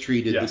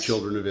 mistreated the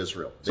children of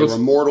Israel. So they were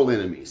mortal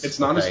enemies. It's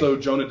not as though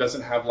Jonah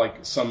doesn't have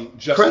like some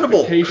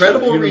justification.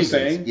 Credible you know reasons.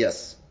 What I'm saying?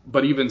 Yes.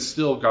 But even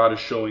still, God is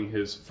showing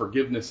his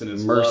forgiveness and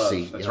his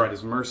mercy. love. That's right,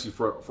 his mercy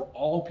for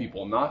all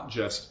people, not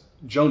just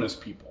Jonah's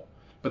people.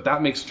 But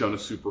that makes Jonah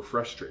super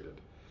frustrated.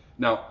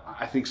 Now,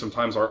 I think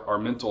sometimes our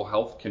mental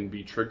health can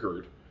be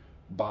triggered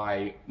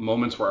by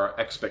moments where our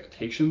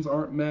expectations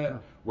aren't met,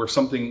 where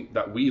something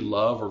that we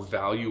love or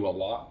value a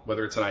lot,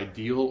 whether it's an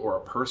ideal or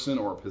a person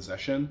or a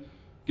possession,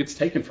 gets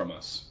taken from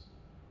us.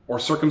 Or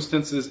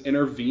circumstances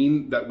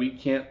intervene that we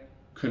can't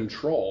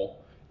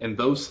control, and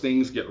those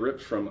things get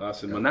ripped from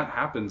us. And when that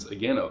happens,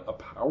 again, a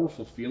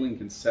powerful feeling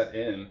can set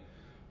in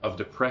of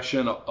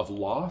depression, of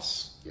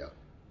loss. Yeah.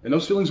 And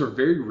those feelings are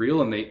very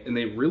real, and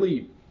they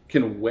really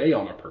can weigh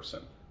on a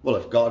person. Well,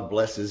 if God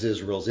blesses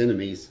Israel's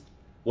enemies,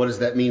 what does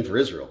that mean for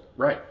Israel?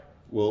 Right.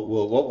 Well,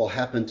 what will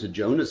happen to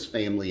Jonah's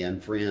family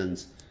and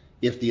friends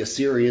if the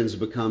Assyrians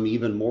become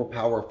even more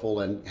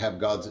powerful and have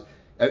God's...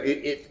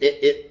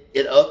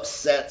 It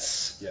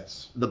upsets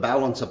the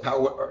balance of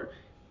power.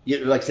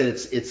 Like I said,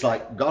 it's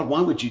like, God, why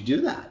would you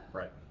do that?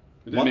 Right.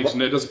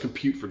 It doesn't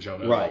compute for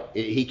Jonah. Right.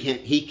 He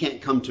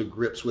can't come to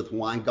grips with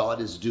why God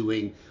is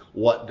doing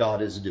what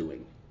God is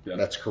doing. Yeah.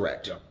 That's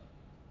correct. Yeah.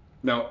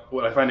 Now,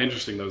 what I find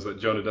interesting, though, is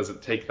that Jonah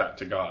doesn't take that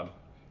to God.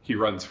 He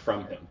runs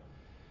from him.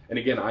 And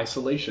again,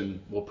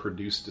 isolation will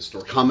produce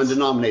distortion. Common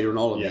denominator in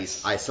all of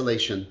these.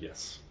 Isolation.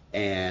 Yes.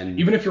 And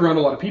even if you're around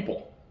a lot of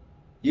people,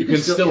 you can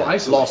still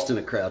isolate. Lost in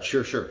a crowd.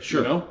 Sure.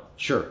 You know?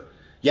 Sure.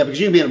 Yeah, because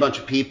you can be in a bunch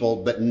of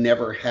people, but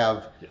never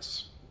have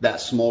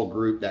that small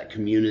group, that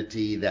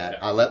community,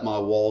 that I let my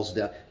walls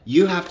down.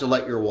 You have to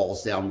let your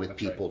walls down with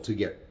people to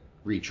get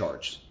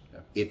recharged. Yeah.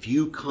 If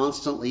you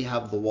constantly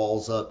have the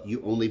walls up,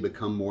 you only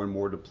become more and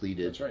more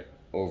depleted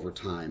over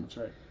time. That's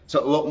right.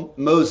 So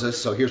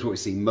Moses, so here's what we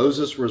see.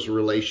 Moses was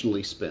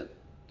relationally spent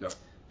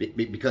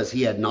because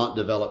he had not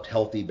developed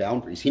healthy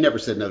boundaries. He never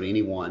said no to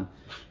anyone,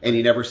 and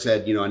he never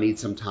said, I need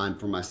some time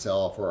for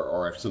myself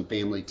or some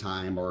family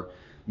time. Or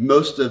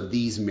most of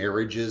these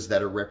marriages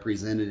that are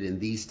represented in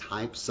these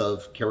types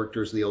of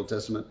characters in the Old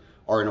Testament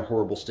are in a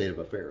horrible state of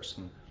affairs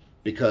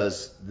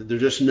because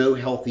there's just no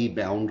healthy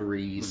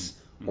boundaries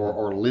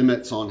or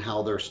limits on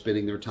how they're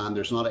spending their time.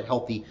 There's not a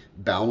healthy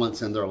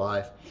balance in their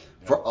life.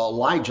 For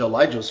Elijah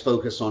was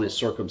focused on his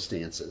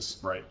circumstances.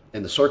 Right.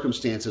 And the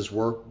circumstances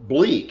were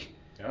bleak.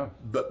 Yeah.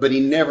 But he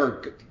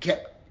never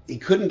he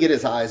couldn't get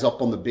his eyes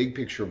up on the big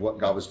picture of what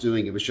God was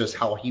doing. It was just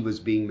how he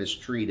was being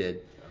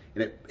mistreated.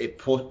 And it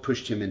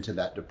pushed him into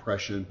that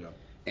depression.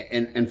 Yeah.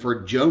 And for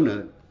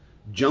Jonah,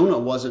 Jonah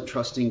wasn't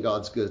trusting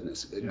God's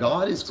goodness. Yeah.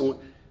 God is going,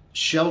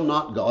 shall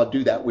not God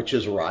do that which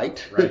is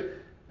right? Right.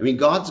 I mean,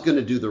 God's going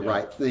to do the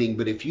right thing,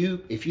 but if you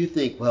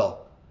think,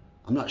 well,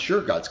 I'm not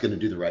sure God's going to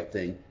do the right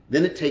thing,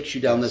 then it takes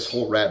you down this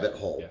whole rabbit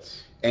hole.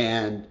 Yes.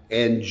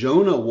 And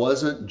Jonah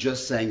wasn't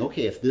just saying,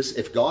 okay,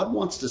 if God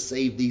wants to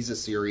save these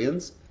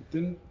Assyrians,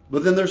 Then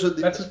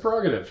that's his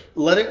prerogative.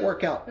 Let it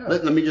work out. Yeah.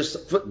 Let me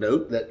just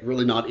footnote that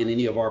really not in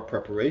any of our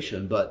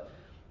preparation, but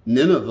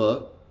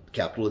Nineveh,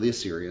 capital of the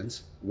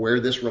Assyrians, where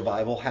this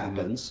revival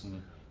happens,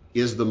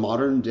 is the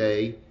modern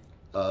day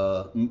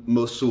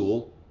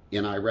Mosul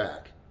in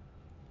Iraq.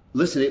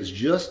 Listen, it was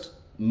just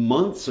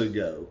months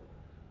ago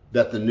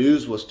that the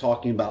news was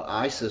talking about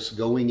ISIS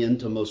going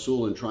into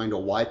Mosul and trying to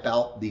wipe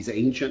out these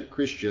ancient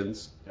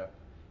Christians. Yeah.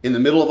 In the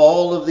middle of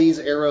all of these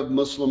Arab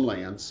Muslim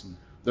lands,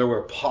 there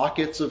were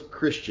pockets of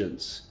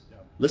Christians. Yeah.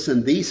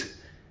 Listen,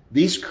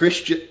 these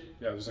Christian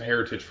There's a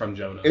heritage from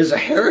Jonah. is a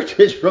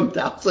heritage from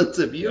thousands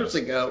of years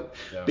ago,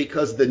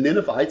 because the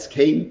Ninevites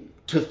came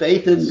to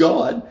faith in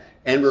God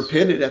and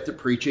repented at the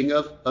preaching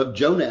of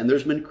Jonah. And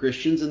there's been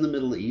Christians in the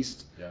Middle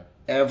East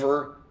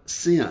ever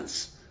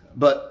since.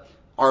 But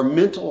our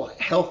mental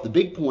health, the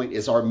big point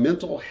is our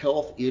mental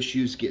health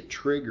issues get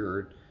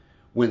triggered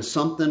when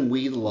something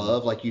we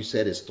love, like you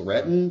said, is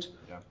threatened,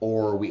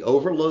 or we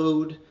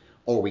overload,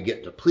 or we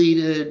get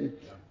depleted,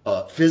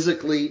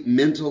 physically,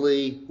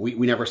 mentally.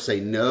 We never say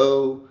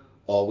no,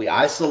 or we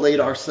isolate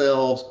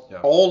ourselves.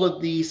 All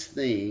of these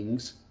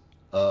things,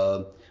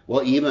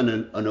 even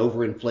an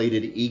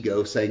overinflated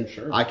ego saying,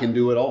 I can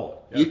do it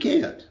all. You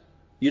can't.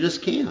 You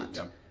just can't.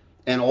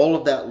 And all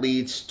of that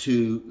leads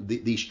to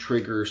these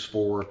triggers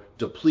for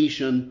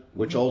depletion,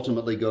 which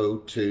ultimately go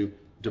to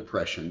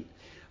depression.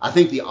 I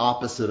think the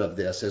opposite of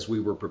this, as we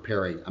were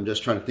preparing, I'm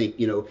just trying to think,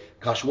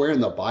 where in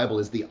the Bible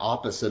is the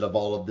opposite of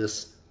all of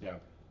this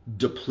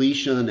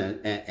depletion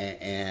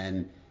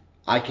and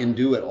I can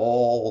do it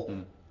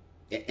all?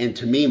 And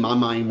to me, my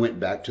mind went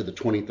back to the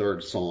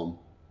 23rd Psalm.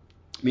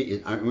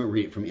 I'm going to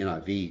read it from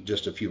NIV,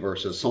 just a few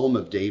verses. Psalm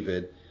of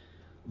David,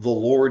 the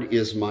Lord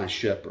is my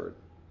shepherd.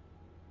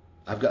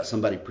 I've got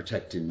somebody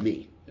protecting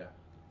me,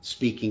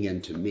 speaking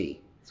into me,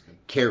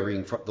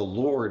 caring for. The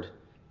Lord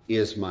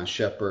is my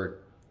shepherd.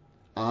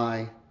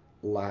 I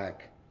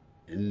lack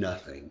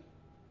nothing.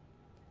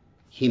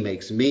 He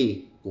makes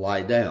me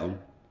lie down,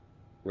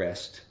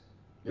 rest,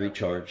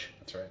 recharge.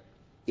 That's right.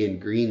 In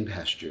green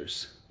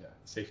pastures.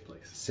 Safe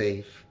place.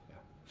 Safe,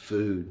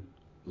 food,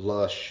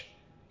 lush.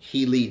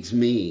 He leads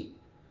me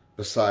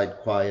beside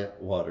quiet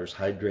waters.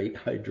 Hydrate,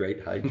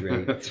 hydrate,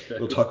 hydrate. That's right.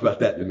 We'll talk about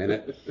that in a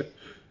minute.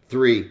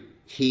 3,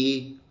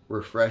 he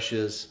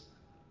refreshes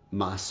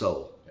my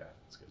soul. Yeah,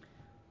 that's good.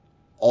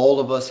 All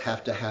of us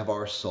have to have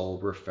our soul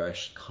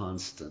refreshed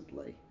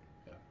constantly.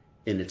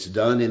 And it's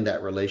done in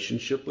that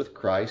relationship with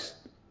Christ,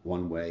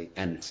 one way,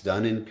 and it's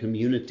done in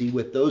community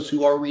with those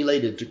who are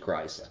related to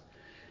Christ.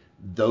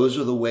 Those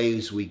are the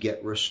ways we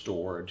get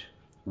restored,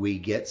 we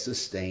get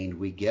sustained,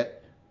 we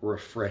get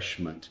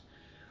refreshment.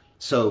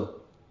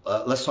 So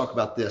let's talk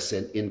about this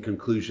in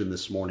conclusion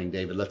this morning,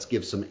 David. Let's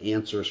give some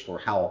answers for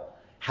how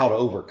to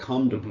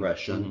overcome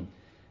depression.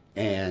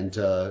 And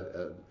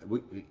I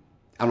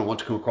don't want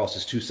to come across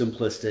as too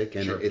simplistic,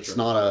 and it's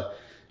not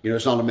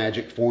a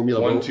magic formula.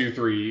 1, 2,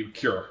 3,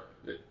 cure.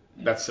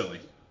 That's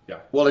silly. Yeah.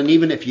 Well, and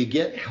even if you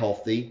get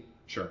healthy,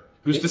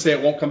 who's to say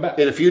it won't come back?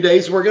 In a few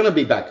days, we're going to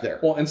be back there.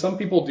 Well, and some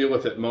people deal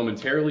with it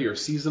momentarily or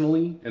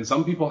seasonally, and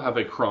some people have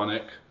a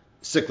chronic,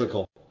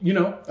 cyclical,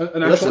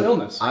 an actual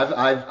illness.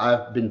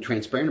 I've been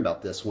transparent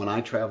about this. When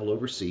I travel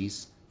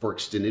overseas for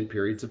extended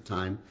periods of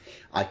time,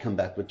 I come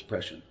back with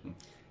depression.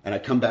 And I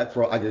come back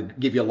I could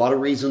give you a lot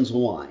of reasons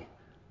why,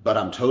 but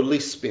I'm totally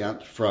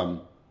spent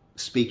from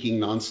speaking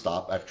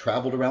nonstop. I've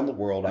traveled around the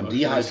world. I'm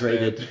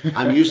dehydrated.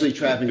 I'm usually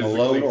traveling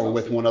alone or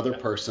with one other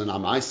person.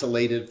 I'm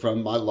isolated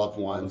from my loved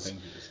ones.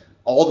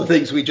 All the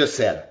things we just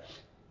said.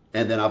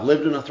 And then I've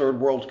lived in a third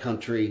world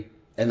country,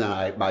 and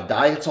then my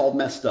diet's all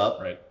messed up.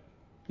 Right.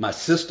 My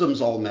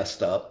system's all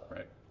messed up.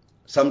 Right.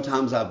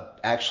 Sometimes I've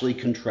actually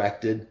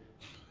contracted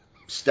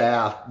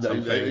staph, the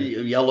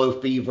yellow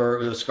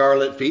fever, the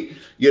scarlet fever.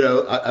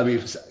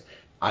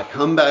 I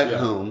come back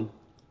home,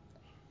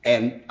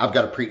 and I've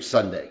got to preach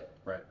Sunday.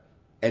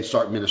 And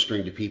start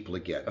ministering to people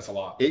again. That's a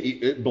lot.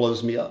 It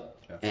blows me up.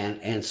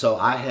 And so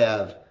I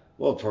have,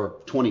 for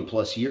 20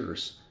 plus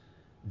years,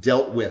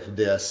 dealt with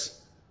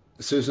this.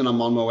 Susan, I'm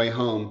on my way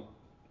home,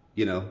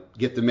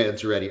 get the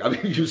meds ready. I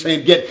mean, you're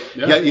saying get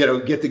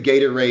the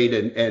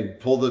Gatorade and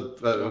pull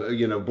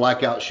the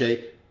blackout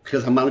shake,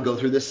 because I'm going to go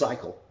through this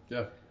cycle.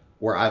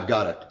 Where I've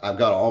got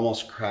to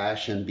almost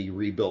crash and be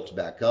rebuilt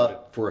back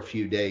up for a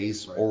few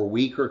days or a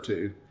week or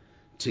two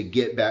to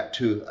get back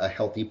to a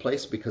healthy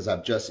place, because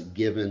I've just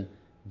given.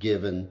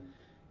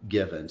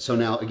 So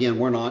now, again,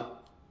 we're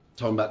not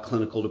talking about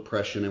clinical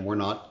depression, and we're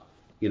not,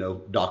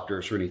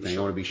 doctors or anything.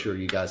 I want to be sure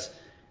you guys,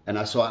 and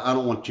I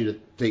don't want you to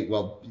think,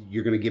 well,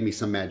 you're going to give me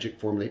some magic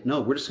formula.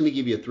 No, we're just going to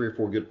give you 3 or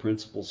 4 good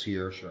principles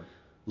here.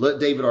 Let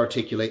David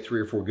articulate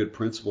 3 or 4 good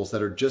principles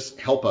that are just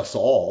help us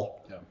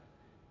all,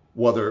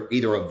 whether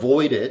either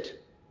avoid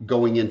it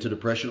going into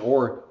depression,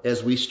 or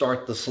as we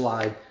start the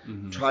slide,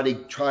 try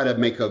to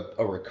make a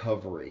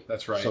recovery.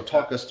 That's right. So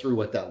talk us through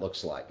what that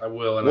looks like. I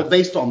will. And well,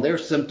 based on their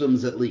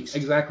symptoms at least.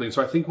 Exactly.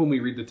 So I think when we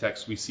read the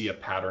text, we see a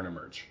pattern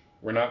emerge.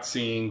 We're not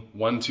seeing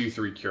 1, 2,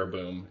 3 cure,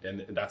 boom,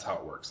 and that's how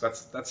it works.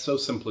 That's so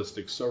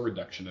simplistic, so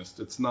reductionist.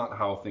 It's not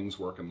how things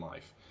work in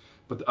life.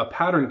 But a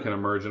pattern can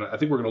emerge, and I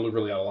think we're going to look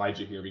really at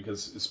Elijah here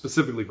because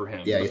specifically for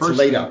him. Yeah, it's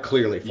laid out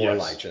clearly for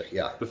Elijah.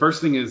 Yeah. The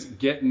first thing is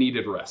get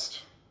needed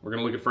rest. We're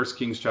going to look at 1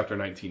 Kings chapter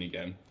 19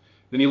 again.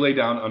 Then he lay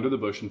down under the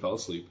bush and fell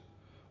asleep.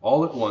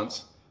 All at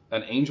once,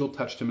 an angel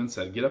touched him and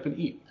said, "Get up and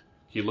eat."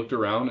 He looked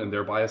around, and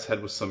there by his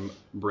head was some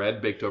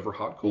bread baked over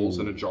hot coals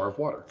and a jar of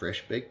water.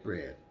 Fresh baked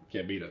bread.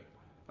 Can't beat it.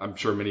 I'm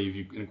sure many of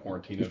you in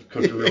quarantine have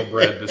cooked real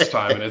bread this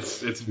time, and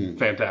it's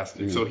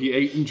fantastic. So he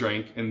ate and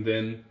drank and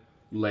then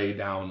lay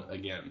down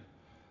again.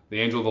 The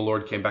angel of the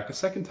Lord came back a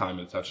second time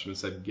and touched him and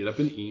said, "Get up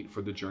and eat,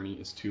 for the journey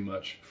is too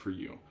much for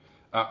you."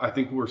 I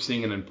think we're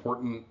seeing an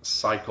important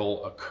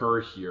cycle occur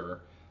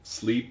here.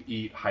 Sleep,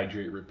 eat,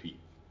 hydrate, repeat.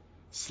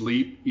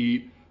 Sleep,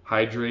 eat,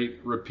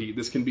 hydrate, repeat.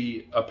 This can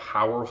be a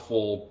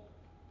powerful,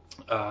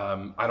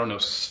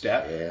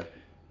 step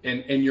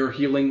in your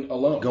healing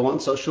alone. Go on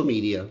social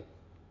media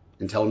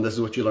and tell them this is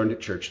what you learned at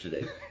church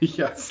today.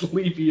 Yeah,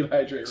 sleep, eat,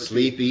 hydrate, repeat.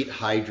 Sleep, eat,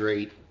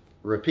 hydrate,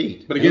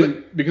 repeat. But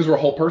again, because we're a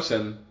whole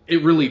person,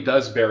 it really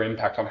does bear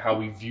impact on how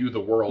we view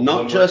the world.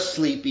 Not just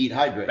sleep, eat,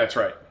 hydrate. That's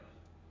right.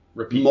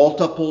 Repeat.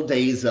 Multiple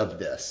days of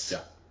this.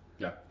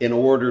 Yeah. In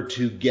order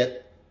to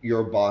get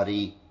your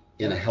body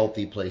in a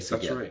healthy place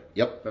again. That's right.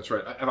 Yep. That's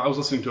right. I was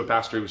listening to a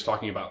pastor who was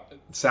talking about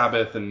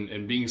Sabbath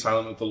and being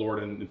silent with the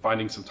Lord and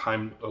finding some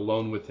time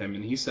alone with him.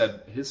 And he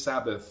said his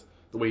Sabbath,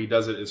 the way he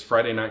does it, is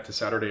Friday night to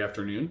Saturday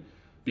afternoon,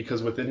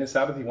 because within his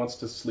Sabbath he wants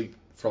to sleep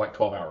for like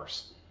 12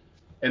 hours.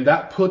 And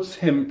that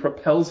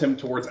propels him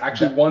towards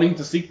actually wanting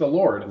to seek the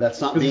Lord.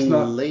 That's not being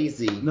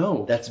lazy.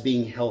 No. That's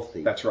being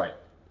healthy. That's right.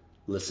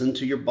 Listen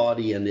to your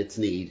body and its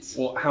needs.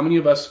 Well, how many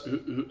of us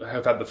who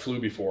have had the flu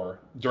before,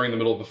 during the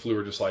middle of the flu,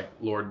 are just like,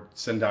 "Lord,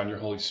 send down your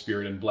Holy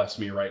Spirit and bless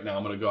me right now.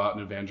 I'm going to go out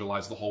and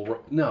evangelize the whole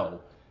world." No.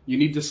 You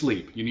need to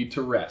sleep. You need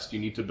to rest. You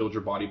need to build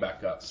your body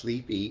back up.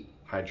 Sleep, eat,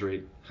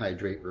 hydrate,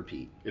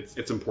 repeat.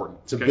 It's important.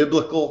 It's a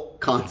biblical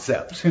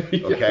concept.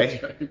 Okay?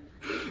 Yeah, right.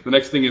 The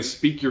next thing is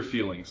speak your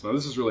feelings. Now,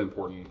 this is really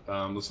important.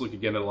 Let's look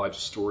again at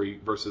Elijah's story,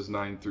 verses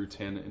 9 through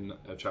 10 in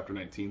chapter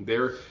 19.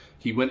 There,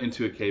 he went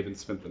into a cave and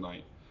spent the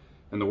night.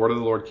 And the word of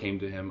the Lord came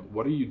to him,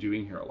 "What are you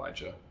doing here,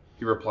 Elijah?"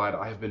 He replied,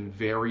 "I have been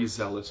very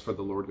zealous for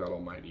the Lord God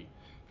Almighty.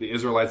 The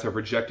Israelites have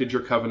rejected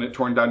your covenant,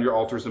 torn down your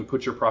altars, and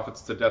put your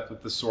prophets to death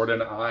with the sword,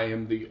 and I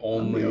am the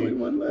only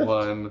one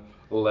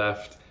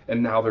left.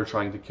 And now they're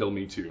trying to kill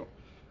me too."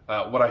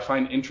 What I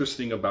find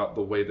interesting about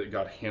the way that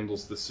God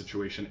handles this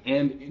situation,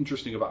 and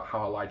interesting about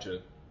how Elijah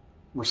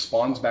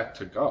responds back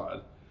to God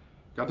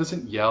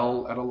doesn't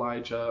yell at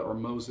Elijah or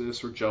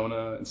Moses or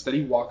Jonah. Instead,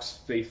 he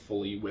walks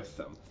faithfully with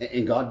them.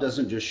 And God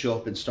doesn't just show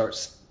up and start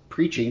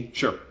preaching.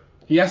 Sure.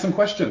 He asks them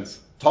questions.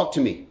 Talk to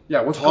me.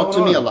 Yeah, what's going on? Talk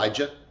to me,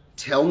 Elijah.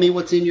 Tell me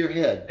what's in your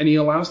head. And he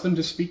allows them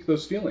to speak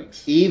those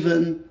feelings.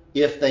 Even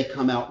if they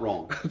come out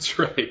wrong. That's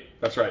right.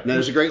 That's right. Now,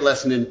 there's a great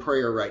lesson in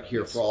prayer right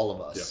here for all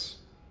of us. Yes.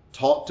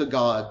 Talk to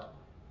God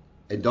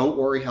and don't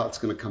worry how it's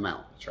going to come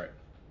out. That's right.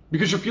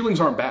 Because your feelings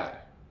aren't bad.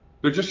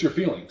 They're just your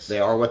feelings. They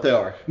are what they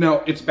are.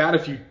 Now, it's bad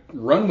if you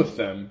run with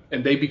them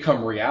and they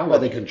become reality. Well,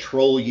 they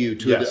control you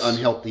to an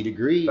unhealthy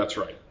degree. That's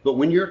right. But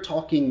when you're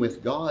talking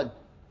with God,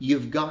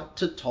 you've got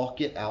to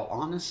talk it out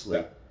honestly.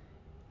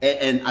 Yeah.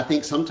 And I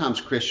think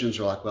sometimes Christians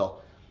are like,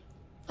 well,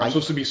 I'm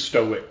supposed to be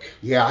stoic.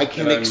 Yeah, I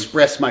can't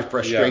express my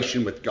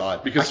frustration with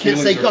God. Because I can't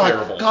say,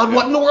 God,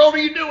 what in the world are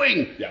you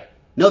doing? Yeah.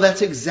 No,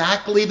 that's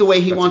exactly the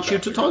way he wants you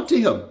to talk to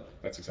him.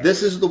 That's exactly.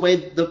 This is the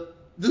way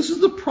this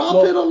is the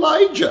prophet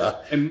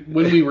Elijah. And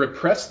when we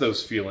repress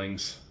those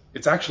feelings,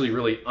 it's actually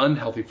really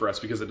unhealthy for us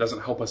because it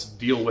doesn't help us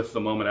deal with the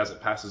moment as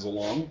it passes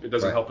along. It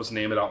doesn't help us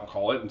name it out and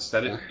call it.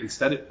 Instead,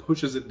 it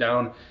pushes it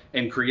down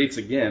and creates,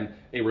 again,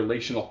 a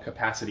relational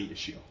capacity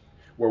issue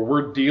where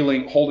we're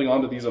holding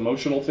on to these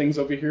emotional things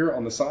over here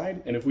on the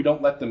side. And if we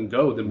don't let them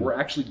go, then we're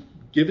actually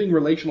giving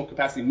relational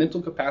capacity,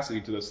 mental capacity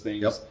to those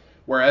things. Yep.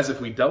 Whereas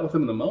if we dealt with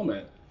them in the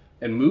moment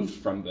and moved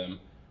from them,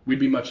 we'd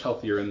be much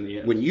healthier in the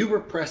end. When you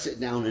repress it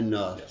down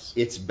enough,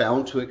 it's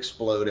bound to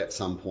explode at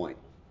some point.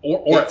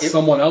 Or at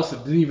someone else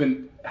that didn't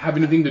even have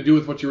anything to do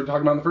with what you were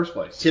talking about in the first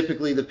place.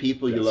 Typically the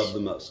people you love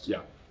the most. Yeah,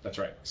 that's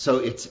right. So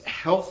it's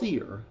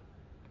healthier.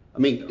 I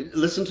mean,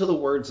 listen to the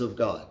words of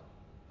God.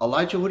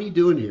 Elijah, what are you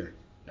doing here?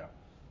 Yeah.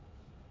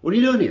 What are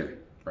you doing here?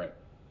 Right.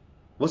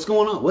 What's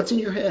going on? What's in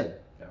your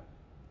head? Yeah.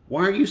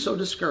 Why are you so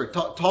discouraged?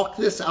 Talk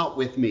this out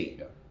with me.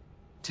 Yeah.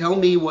 Tell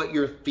me what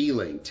you're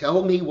feeling.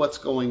 Tell me what's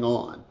going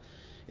on.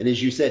 And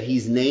as you said,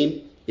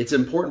 it's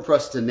important for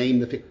us to name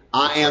the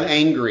I am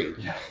angry.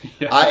 Yeah.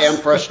 Yes. I am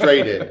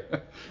frustrated.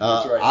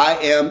 Right. I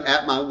am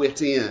at my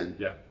wit's end.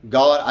 Yeah.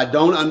 God, I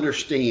don't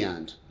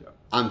understand. Yeah.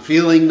 I'm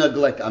feeling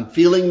neglected. I'm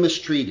feeling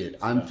mistreated.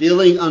 I'm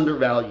feeling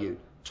undervalued.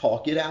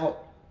 Talk it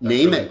out. That's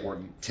Name really it.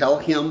 Important. Tell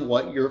him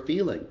what you're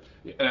feeling.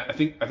 And I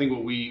think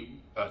what we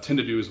tend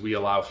to do is we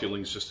allow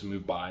feelings just to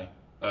move by.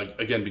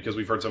 Again, because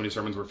we've heard so many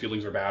sermons where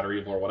feelings are bad or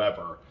evil or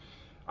whatever.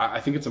 I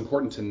think it's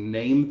important to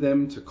name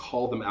them, to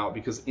call them out,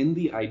 because in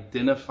the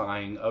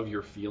identifying of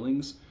your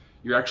feelings,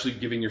 you're actually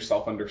giving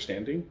yourself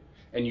understanding,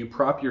 and you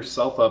prop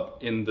yourself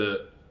up in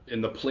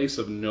the place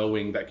of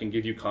knowing that can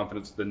give you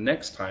confidence the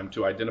next time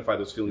to identify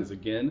those feelings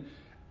again.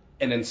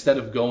 And instead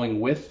of going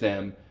with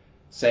them,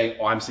 saying,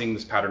 oh, I'm seeing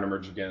this pattern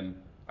emerge again,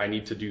 I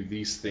need to do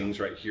these things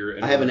right here.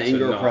 I have an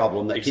anger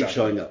problem that keeps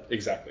showing up.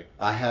 Exactly.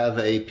 I have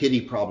a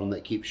pity problem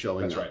that keeps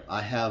showing That's up. right.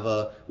 I have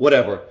a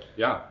whatever.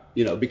 Yeah.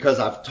 Because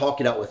I've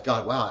talked it out with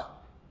God. Wow.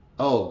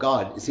 Oh,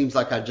 God, it seems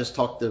like I just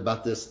talked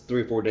about this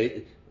 3 or 4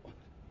 days.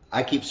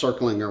 I keep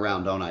circling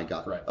around, don't I,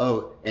 God? Right.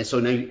 Oh, and so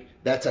now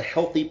that's a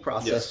healthy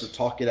process to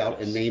talk it out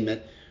and name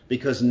it,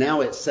 because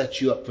now it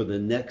sets you up for the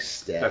next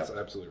step. That's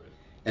absolutely right.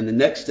 And the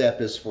next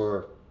step is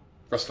for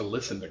us to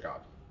listen to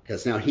God.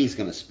 Because now he's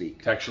going to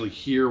speak. To actually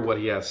hear what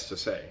he has to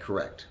say.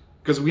 Correct.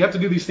 Because we have to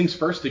do these things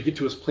first to get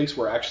to a place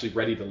where we're actually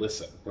ready to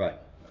listen. Right.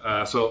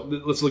 So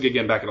let's look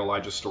again back at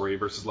Elijah's story,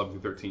 verses 11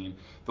 through 13.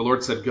 The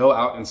Lord said, "Go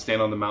out and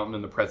stand on the mountain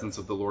in the presence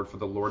of the Lord, for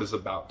the Lord is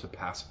about to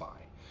pass by."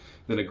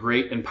 Then a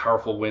great and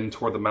powerful wind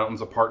tore the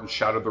mountains apart and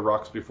shattered the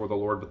rocks before the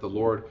Lord, but the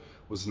Lord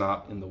was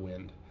not in the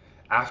wind.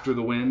 After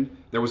the wind,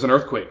 there was an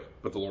earthquake,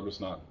 but the Lord was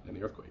not in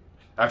the earthquake.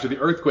 After the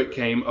earthquake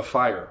came a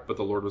fire, but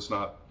the Lord was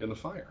not in the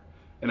fire.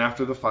 And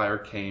after the fire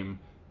came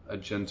a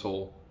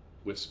gentle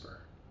whisper.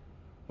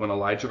 When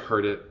Elijah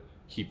heard it,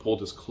 he pulled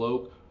his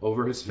cloak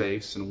over his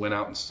face and went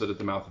out and stood at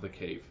the mouth of the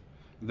cave.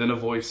 Then a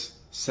voice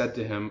said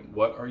to him,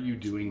 "What are you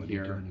doing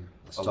here,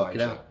 Let's Elijah?" talk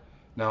it out.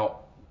 Now,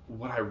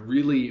 what I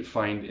really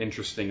find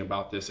interesting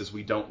about this is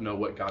we don't know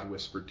what God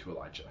whispered to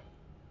Elijah.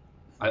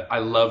 I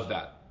love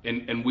that.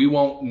 And we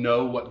won't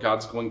know what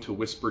God's going to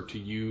whisper to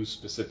you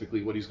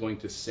specifically, what he's going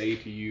to say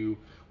to you,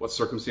 what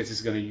circumstances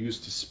he's going to use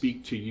to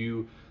speak to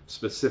you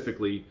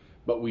specifically.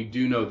 But we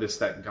do know this,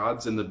 that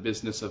God's in the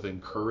business of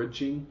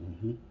encouraging.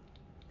 Mm-hmm.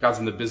 God's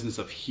in the business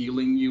of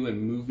healing you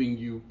and moving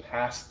you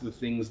past the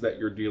things that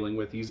you're dealing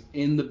with. He's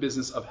in the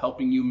business of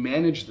helping you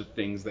manage the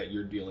things that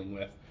you're dealing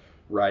with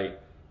right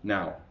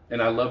now.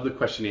 And I love the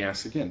question he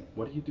asks again.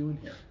 What are you doing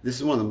here? This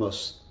is one of the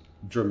most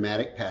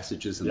dramatic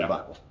passages in the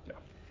Bible. Yeah.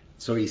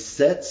 So he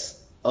sets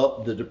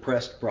up the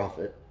depressed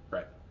prophet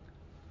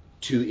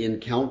to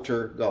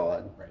encounter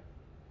God. Right.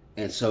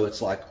 And so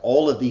it's like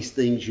all of these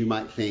things you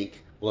might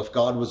think, well, if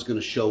God was going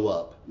to show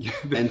up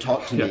and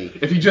talk to me,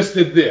 if he just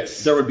did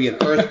this, there would be an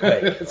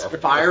earthquake, or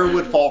fire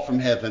would fall from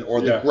heaven,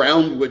 or the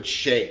ground would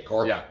shake,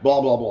 or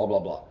blah, blah, blah, blah,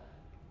 blah.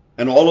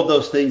 And all of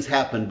those things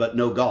happen, but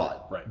no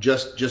God. Right.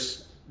 Just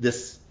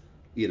this,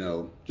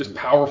 just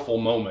powerful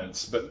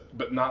moments,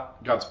 but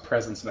not God's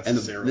presence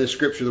necessarily. And the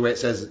scripture, the way it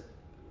says,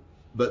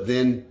 but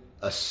then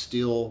a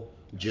still,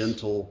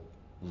 gentle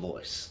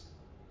voice.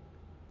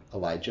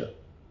 Elijah,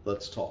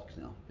 let's talk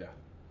now. Yeah.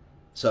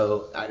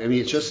 So I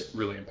mean, it's just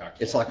really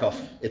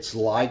impactful. It's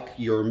like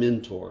your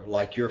mentor,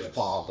 like your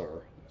father.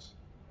 Yes.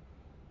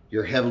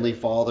 Your heavenly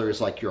Father is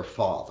like your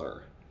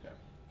father. Yeah.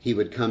 He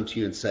would come to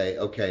you and say,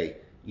 "Okay,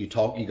 you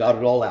got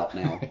it all out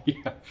now.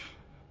 Now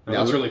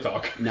let's really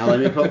talk. Now let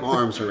me put my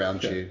arms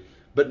around you."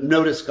 But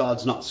notice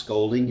God's not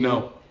scolding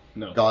him.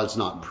 No. God's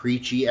not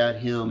preachy at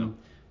him. No.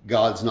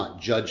 God's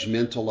not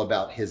judgmental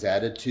about his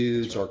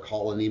attitudes or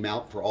calling him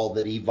out for all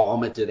that he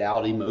vomited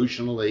out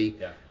emotionally.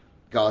 Yeah.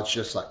 God's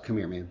just like, "Come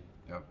here, man.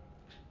 Yeah.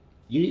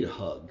 You need a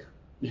hug."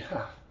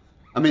 Yeah.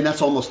 I mean,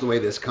 that's almost the way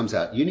this comes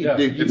out.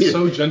 It's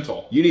so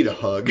gentle. You need a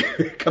hug.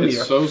 Come here.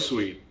 It's so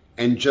sweet.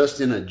 And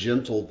just in a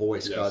gentle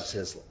voice, God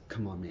says,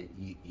 "Come on, man.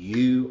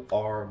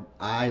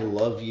 I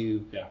love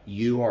you. Yeah.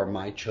 You are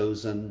my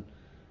chosen."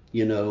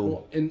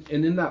 Well, and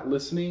in that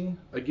listening,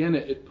 again,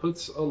 it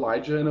puts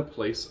Elijah in a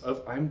place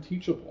of, I'm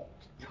teachable.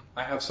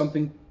 I have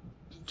something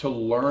to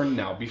learn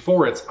now.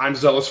 Before it's, I'm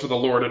zealous for the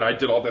Lord and I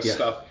did all this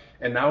stuff.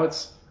 And now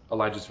it's,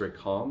 Elijah's very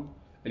calm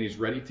and he's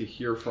ready to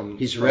hear from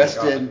He's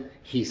rested. God.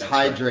 He's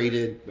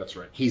hydrated. Right. That's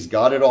right. He's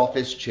got it off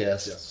his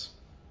chest. Yes.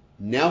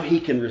 Now he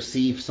can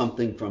receive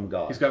something from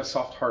God. He's got a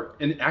soft heart.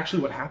 And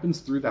actually what happens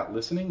through that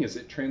listening is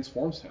it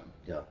transforms him.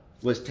 Yeah.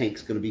 Well, his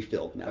tank's going to be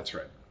filled now. That's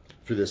right.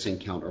 Through this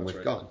encounter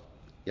with God.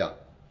 Yeah.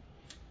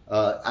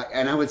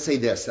 And I would say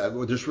this,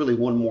 there's really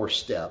one more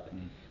step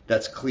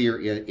that's clear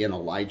in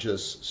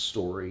Elijah's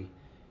story.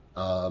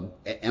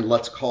 And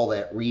let's call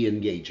that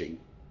re-engaging.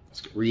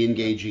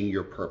 Re-engaging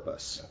your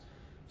purpose. Yeah.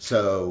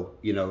 So,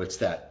 it's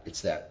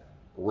that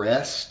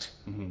rest,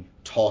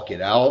 talk it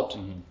out.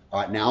 Mm-hmm.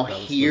 All right, now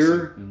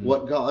hear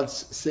what God's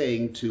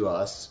saying to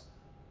us.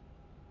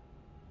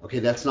 Okay,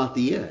 that's not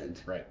the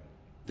end. Right.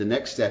 The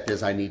next step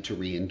is I need to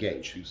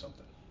re-engage. Do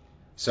something.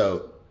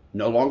 So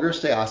no longer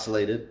stay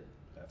isolated.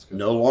 That's good.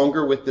 No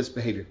longer with this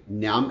behavior.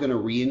 Now I'm going to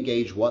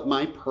re-engage what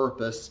my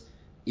purpose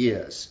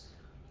is.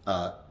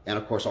 And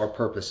of course, our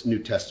purpose, New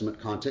Testament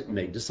content,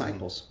 make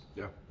disciples.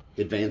 Yeah.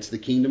 Advance the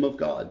kingdom of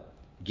God.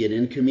 Get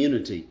in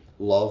community.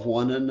 Love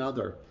one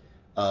another.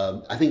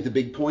 I think the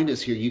big point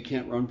is here, you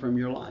can't run from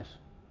your life.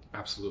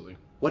 Absolutely.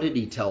 What did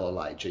he tell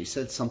Elijah? He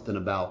said something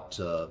about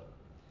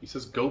He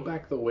says, go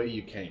back the way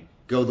you came.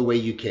 Go the way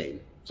you came.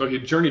 So he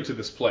had journeyed to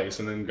this place,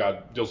 and then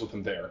God deals with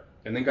him there.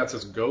 And then God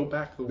says, go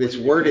back the way It's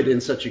you worded came.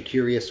 in such a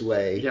curious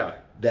way Yeah.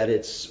 that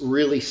it's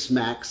really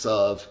smacks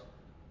of,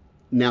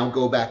 now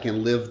go back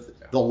and live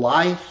the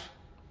life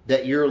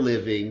that you're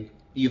living.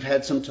 You've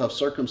had some tough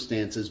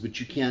circumstances, but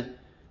you can't,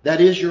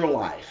 that is your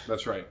life.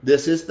 That's right.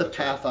 This is the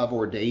path I've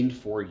ordained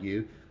for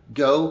you.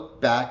 Go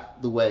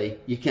back the way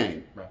you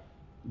came. Right.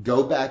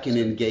 Go back and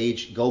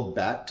engage. Go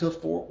back to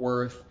Fort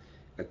Worth.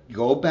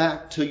 Go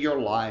back to your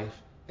life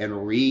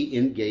and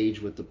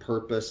re-engage with the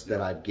purpose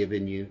that I've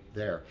given you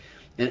there.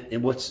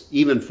 And what's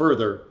even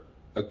further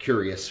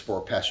curious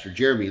for Pastor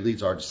Jeremy, who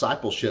leads our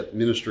discipleship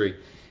ministry,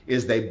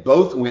 is they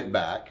both went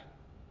back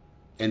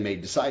and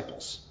made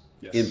disciples.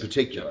 Yes. In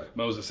particular. Yeah.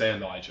 Moses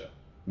and Elijah.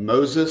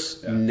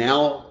 Moses,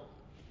 now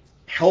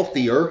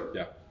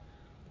healthier,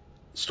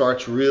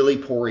 starts really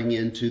pouring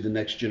into the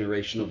next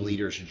generation of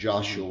leaders,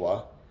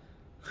 Joshua,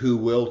 who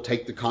will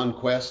take the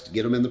conquest,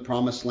 get them in the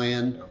promised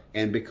land,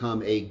 and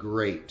become a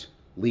great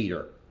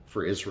leader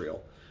for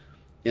Israel.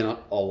 In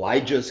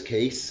Elijah's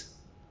case,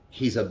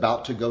 he's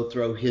about to go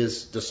throw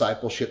his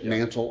discipleship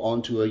mantle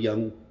onto a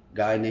young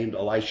guy named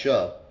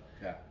Elisha.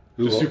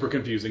 Just super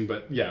confusing,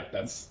 but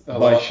that's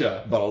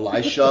Elisha. But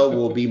Elisha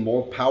will be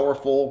more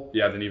powerful.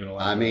 Than even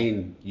Elijah. I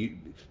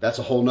mean, that's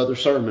a whole nother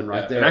sermon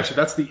right there. And actually,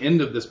 that's the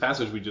end of this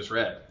passage we just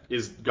read,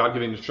 is God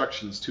giving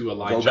instructions to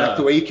Elijah. Go back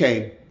the way you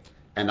came,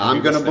 and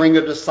I'm going to bring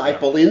a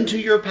disciple into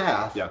your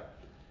path.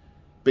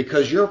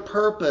 Because your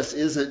purpose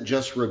isn't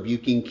just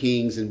rebuking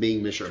kings and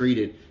being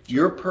mistreated.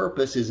 Your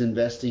purpose is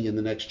investing in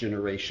the next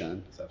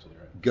generation. That's absolutely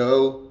right.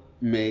 Go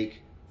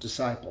make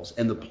disciples.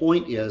 And the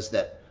point is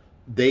that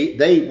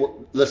they were,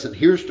 listen,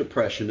 here's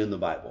depression in the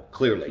Bible,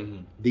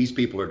 clearly. These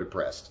people are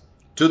depressed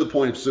to the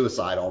point of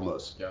suicide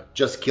almost.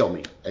 Just kill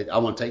me. I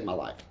want to take my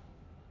life.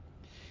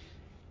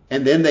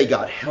 And then they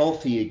got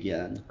healthy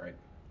again. Right.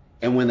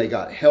 And when they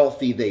got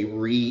healthy, they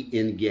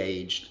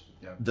re-engaged.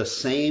 The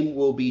same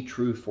will be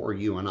true for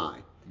you and I.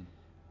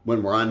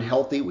 When we're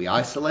unhealthy, we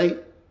isolate.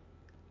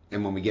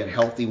 And when we get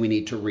healthy, we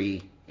need to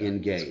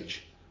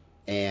re-engage.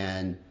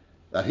 And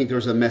I think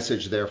there's a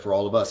message there for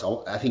all of us.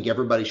 I think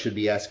everybody should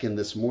be asking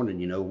this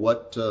morning,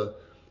 what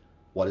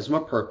is my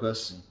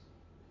purpose?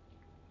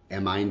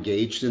 Am I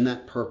engaged in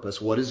that purpose?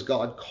 What is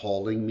God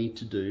calling me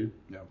to do?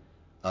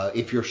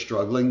 If you're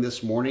struggling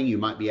this morning, you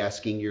might be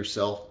asking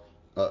yourself,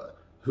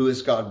 who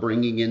is God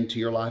bringing into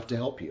your life to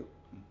help you?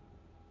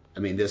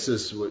 I mean, this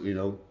is what,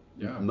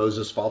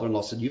 Moses'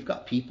 father-in-law said, you've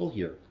got people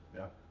here.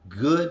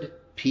 Good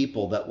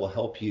people that will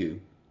help you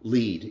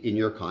lead in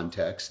your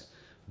context.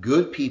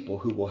 Good people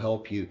who will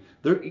help you.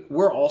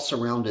 We're all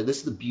surrounded. This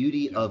is the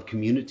beauty of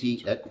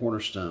community at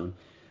Cornerstone.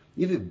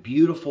 You have a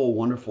beautiful,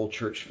 wonderful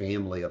church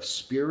family of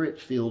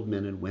spirit-filled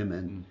men and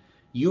women.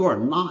 You are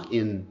not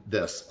in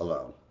this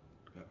alone.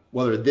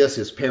 Whether this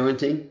is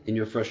parenting and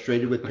you're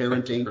frustrated with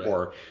parenting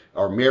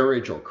or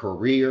marriage or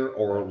career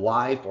or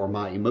life or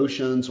my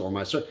emotions or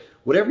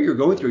whatever you're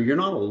going through, you're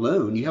not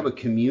alone. You have a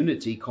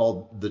community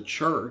called the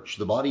church,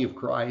 the body of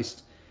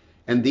Christ.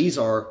 And these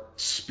are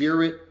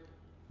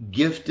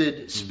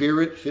gifted,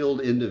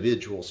 spirit-filled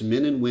individuals,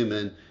 men and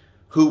women,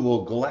 who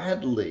will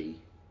gladly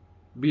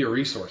be a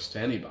resource to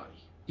anybody.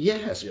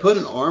 Yes, put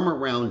an arm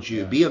around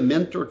you, be a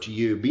mentor to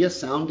you, be a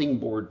sounding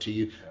board to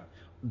you,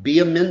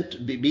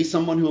 be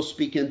someone who will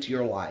speak into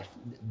your life,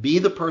 be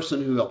the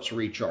person who helps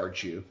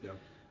recharge you.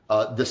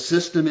 The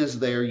system is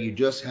there. You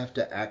just have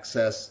to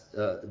access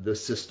the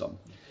system.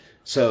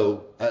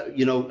 So,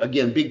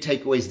 again, big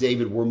takeaways,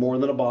 David. We're more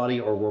than a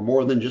body, or we're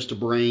more than just a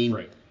brain.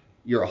 Right.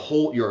 You're a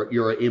whole.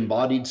 You're an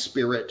embodied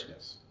spirit.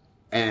 Yes.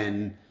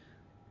 And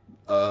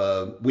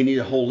we need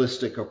a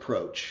holistic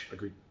approach.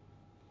 Agreed.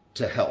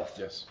 To health.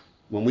 Yes.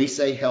 When we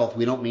say health,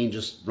 we don't mean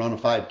just run a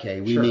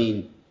 5K. We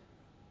mean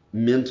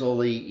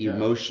mentally,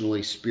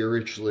 emotionally,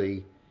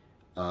 spiritually.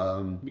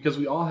 Because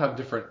we all have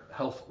different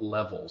health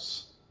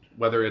levels.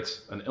 Whether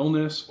it's an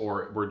illness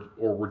or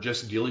we're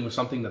just dealing with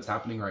something that's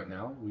happening right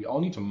now, we all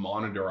need to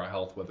monitor our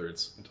health, whether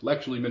it's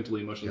intellectually,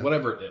 mentally, emotionally,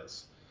 whatever it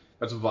is.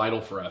 That's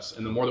vital for us.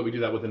 And the more that we do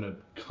that within a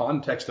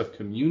context of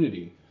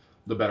community,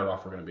 the better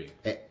off we're going to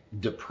be.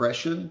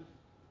 Depression,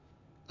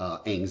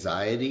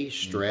 anxiety,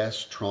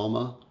 stress,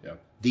 trauma,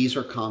 these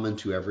are common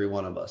to every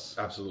one of us.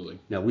 Absolutely.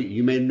 Now,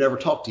 you may never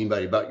talk to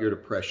anybody about your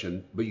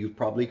depression, but you've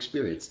probably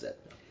experienced it.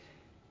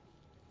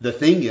 The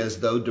thing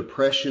is, though,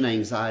 depression,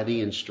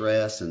 anxiety, and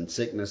stress, and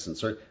sickness,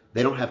 and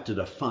they don't have to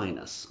define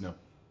us. No.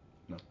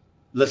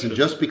 Listen,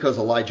 just because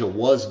Elijah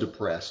was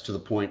depressed to the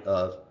point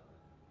of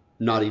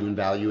not even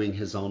valuing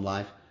his own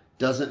life,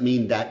 doesn't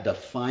mean that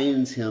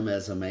defines him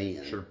as a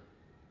man. Sure.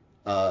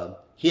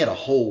 He had a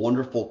whole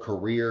wonderful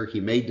career.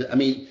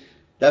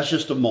 That's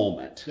just a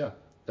moment. Yeah.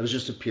 That was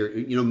just a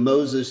period.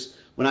 Moses,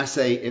 when I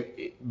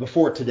say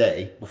before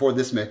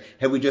this man,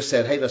 had we just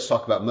said, hey, let's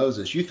talk about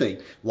Moses, you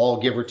think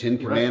lawgiver, 10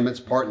 commandments,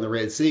 parting the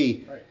Red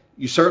Sea. Right.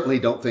 You certainly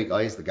don't think,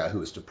 he's the guy who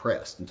was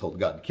depressed and told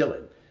God to kill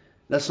him.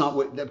 That's not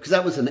what, because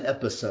that was an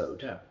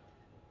episode. Yeah.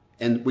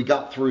 And we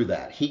got through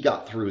that. He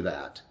got through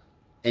that.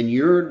 and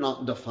you're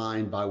not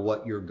defined by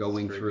what you're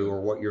going That's very through good.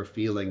 or what you're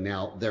feeling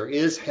now. There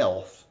is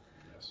health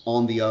Yes.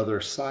 on the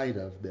other side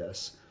of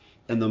this.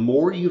 And the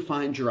more you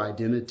find your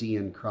identity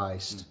in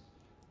Christ,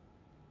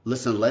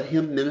 listen, let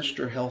him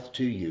minister health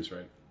to you. That's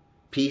right.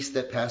 Peace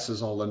that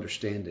passes all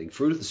understanding.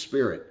 Fruit of the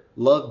Spirit,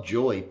 love,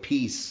 joy,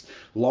 peace,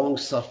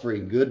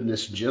 long-suffering,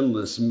 goodness,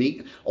 gentleness,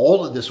 meek,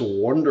 all of this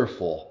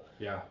wonderful,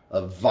 Yeah.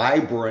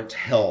 vibrant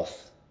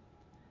health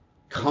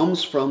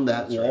comes from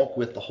that That's walk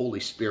with the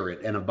Holy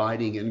Spirit and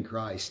abiding in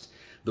Christ.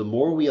 The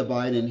more we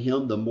abide in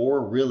him, the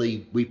more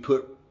really we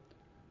put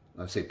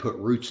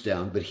roots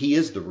down, but he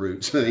is the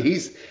roots.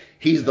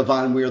 He's the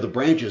vine, we are the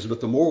branches.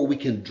 But the more we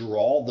can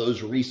draw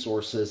those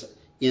resources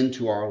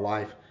into our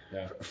life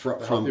from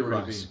healthier we're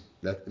gonna Christ.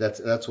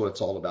 That's what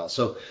it's all about.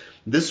 So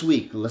this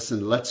week,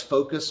 listen, let's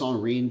focus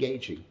on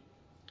re-engaging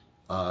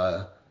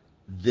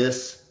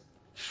this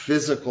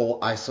physical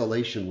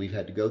isolation we've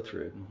had to go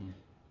through.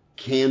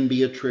 Can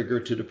be a trigger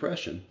to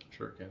depression.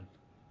 Sure can.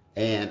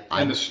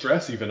 And the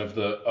stress even of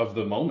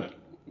the moment,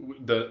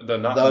 the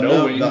not The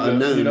knowing,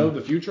 unknown.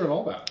 the future and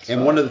all that. And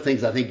stuff. one of the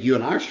things I think you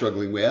and I are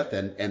struggling with,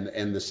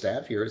 and the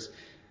staff here, is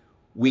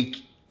we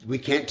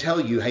can't tell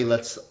you, hey,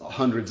 let's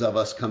hundreds of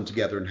us come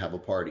together and have a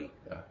party.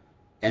 Yeah.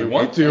 And We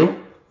want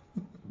to.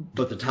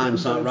 but the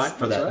time's not right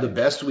for That's that. right. The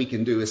best we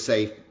can do is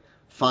say,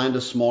 find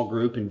a small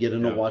group and get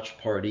in a Yeah. watch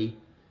party.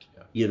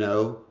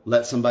 Yeah.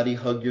 Let somebody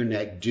hug your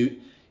neck.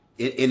 And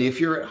if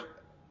you're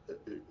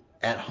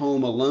at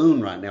home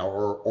alone right now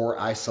or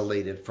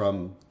isolated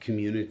from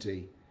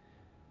community,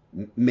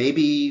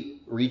 maybe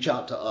reach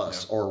out to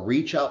us or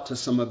reach out to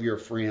some of your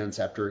friends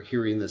after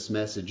hearing this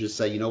message. Just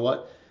say, you know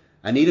what?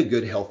 I need a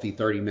good, healthy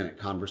 30-minute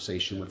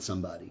conversation with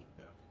somebody.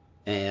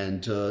 Yeah.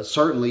 And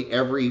certainly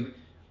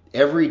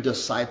every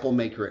disciple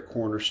maker at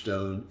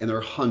Cornerstone, and there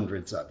are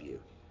hundreds of you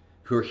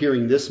who are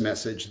hearing this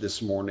message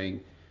this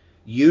morning,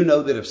 you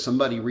know that if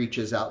somebody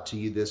reaches out to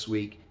you this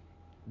week,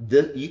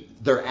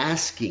 they're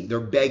asking, they're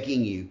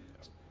begging you,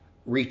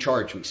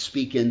 recharge me,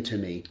 speak into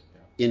me,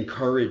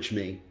 encourage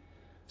me.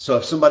 So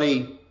if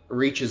somebody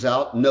reaches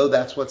out, know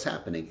that's what's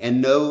happening.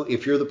 And know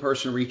if you're the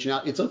person reaching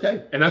out, it's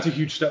okay. And that's a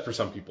huge step for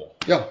some people.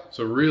 Yeah.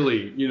 So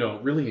really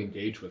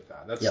engage with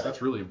that.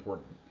 That's really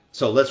important.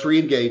 So let's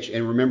re-engage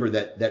and remember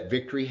that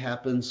victory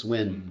happens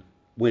when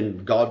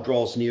God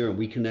draws near and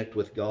we connect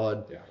with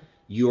God. Yeah.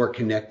 You are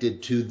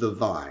connected to the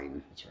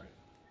vine. That's right.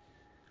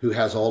 Who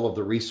has all of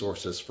the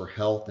resources for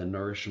health and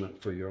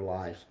nourishment for your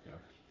life. Yeah.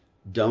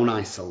 Don't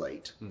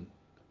isolate.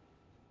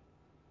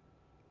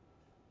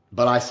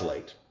 But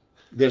isolate.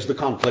 There's the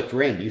conflict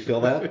we're in. Do you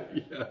feel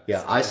that?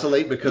 Yeah.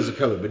 Isolate because of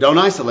COVID, but don't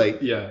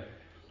isolate. Yeah.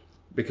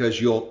 Because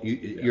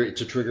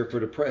it's a trigger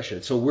for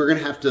depression. So we're going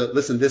to have to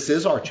listen. This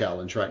is our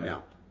challenge right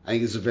now. I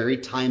think it's a very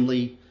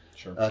timely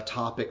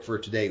topic for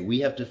today. We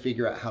have to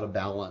figure out how to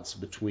balance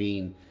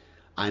between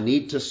I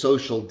need to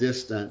social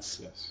distance.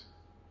 Yes.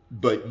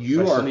 But I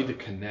still need to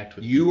connect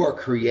with you people. are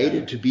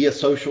created to be a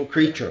social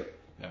creature.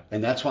 Yeah.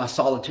 And that's why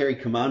solitary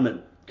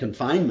confinement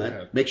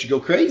makes you go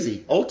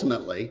crazy,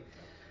 ultimately.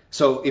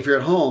 So if you're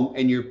at home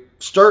and you're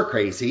stir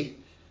crazy,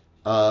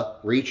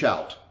 reach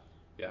out.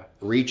 Yeah.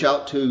 Reach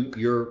out to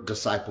your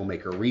disciple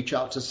maker. Reach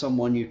out to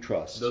someone you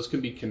trust. Those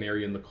can be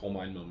canary in the coal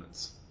mine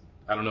moments.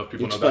 I don't know if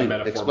people know Explain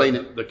that it. metaphor. Explain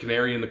but it. The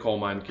canary in the coal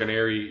mine.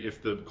 Canary,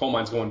 if the coal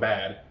mine's going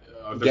bad,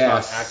 there's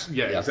Gas.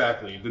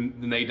 Exactly.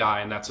 Then they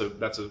die, and that's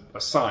a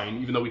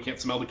sign. Even though we can't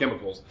smell the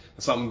chemicals,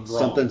 that something's wrong.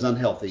 Something's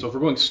unhealthy. So if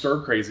we're going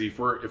stir crazy, if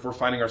we're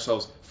finding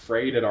ourselves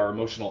frayed at our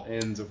emotional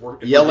ends, if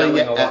we're yelling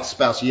a lot, at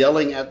spouse,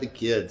 yelling at the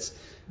kids,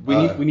 we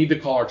need to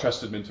call our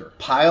trusted mentor.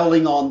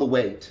 piling on the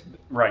weight.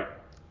 Right.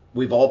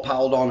 We've all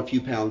piled on a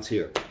few pounds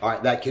here. All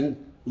right, that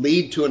can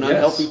lead to an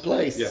unhealthy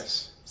place.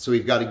 Yes. So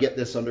we've got to get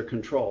this under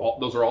control.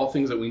 Those are all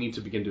things that we need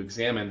to begin to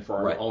examine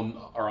for Right.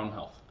 our own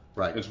health.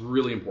 Right. It's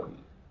really important.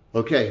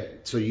 Okay,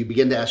 so you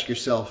begin to ask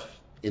yourself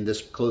in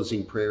this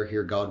closing prayer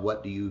here, God,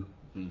 what do you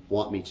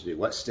want me to do?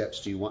 What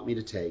steps do you want me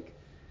to take?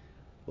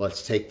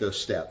 Let's take those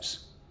steps.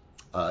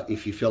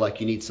 If you feel like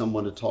you need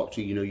someone to talk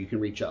to, you can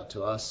reach out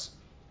to us.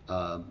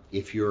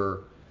 If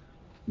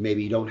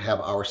maybe you don't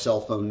have our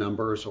cell phone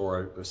numbers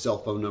or a cell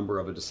phone number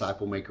of a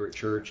disciple maker at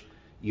church,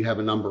 you have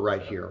a number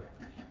right here.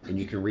 And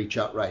you can reach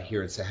out right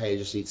here and say, hey, I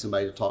just need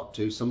somebody to talk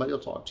to. Somebody will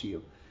talk to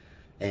you.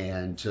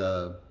 And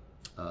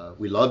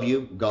we love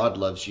you. God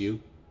loves you.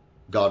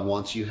 God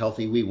wants you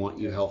healthy. We want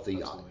you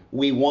healthy. Absolutely.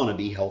 We want to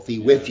be healthy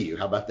with you.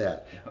 How about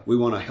that? We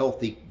want a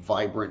healthy,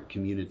 vibrant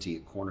community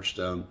at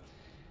Cornerstone.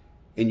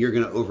 And you're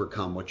going to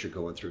overcome what you're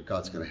going through.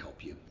 God's going to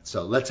help you.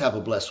 So let's have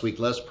a blessed week.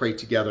 Let's pray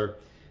together.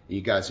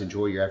 You guys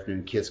enjoy your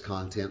afternoon kids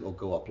content. It'll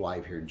go up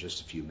live here in just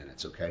a few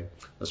minutes, okay?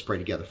 Let's pray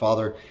together.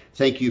 Father,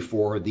 thank you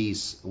for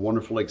these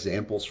wonderful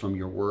examples from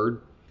your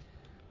word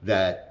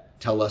that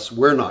tell us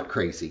we're not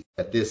crazy,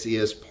 that this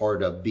is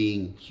part of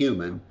being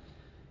human.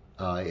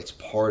 It's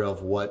part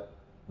of what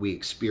we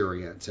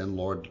experience. And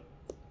Lord,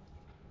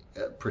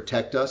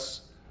 protect us.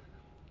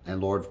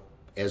 And Lord,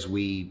 as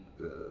we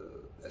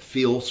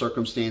feel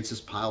circumstances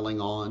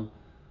piling on,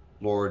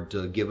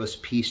 Lord, give us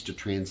peace to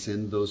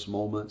transcend those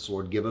moments.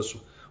 Lord, give us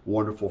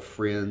wonderful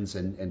friends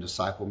and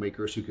disciple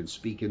makers who can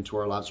speak into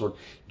our lives. Lord,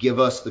 give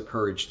us the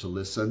courage to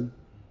listen.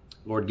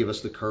 Lord, give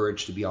us the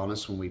courage to be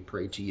honest when we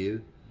pray to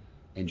you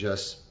and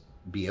just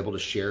be able to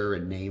share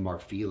and name our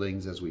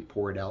feelings as we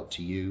pour it out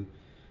to you.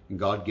 And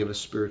God, give us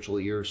spiritual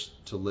ears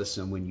to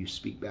listen when you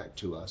speak back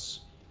to us.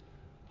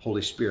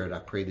 Holy Spirit, I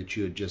pray that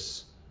you would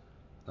just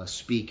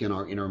speak in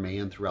our inner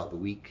man throughout the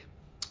week.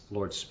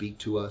 Lord, speak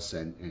to us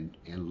and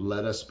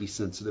let us be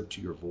sensitive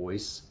to your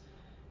voice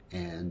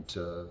and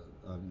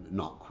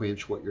not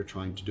quench what you're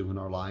trying to do in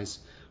our lives.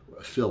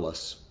 Fill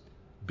us.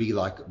 Be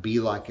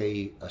like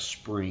a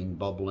spring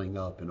bubbling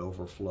up and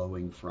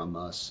overflowing from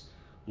us.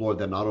 Lord,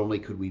 that not only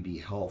could we be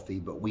healthy,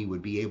 but we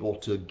would be able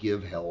to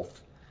give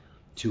health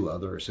to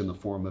others in the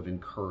form of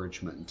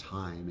encouragement and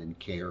time and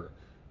care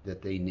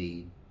that they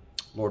need.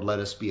 Lord, let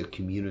us be a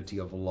community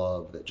of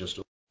love that just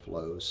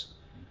overflows.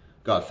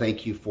 God,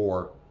 thank you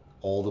for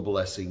all the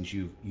blessings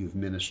you've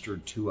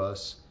ministered to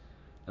us.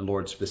 And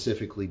Lord,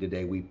 specifically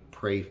today, we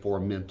pray for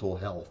mental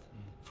health,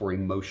 for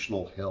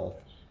emotional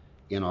health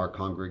in our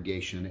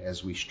congregation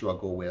as we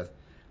struggle with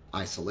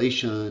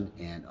isolation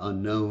and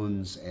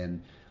unknowns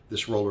and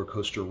this roller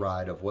coaster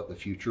ride of what the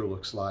future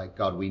looks like.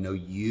 God, we know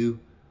you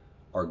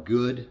are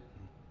good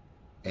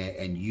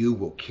and you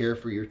will care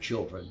for your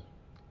children.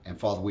 And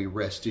Father, we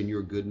rest in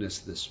your goodness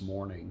this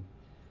morning.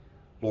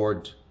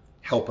 Lord,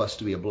 help us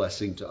to be a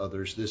blessing to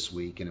others this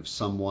week. And if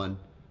someone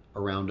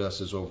around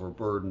us is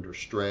overburdened or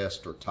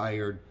stressed or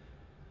tired,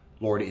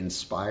 Lord,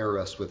 inspire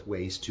us with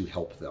ways to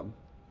help them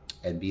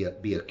and be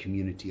a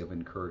community of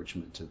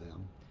encouragement to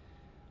them.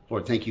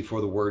 Lord, thank you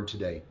for the word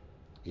today.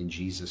 In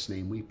Jesus'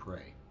 name we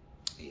pray.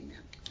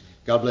 Amen.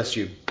 God bless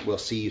you. We'll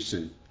see you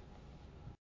soon.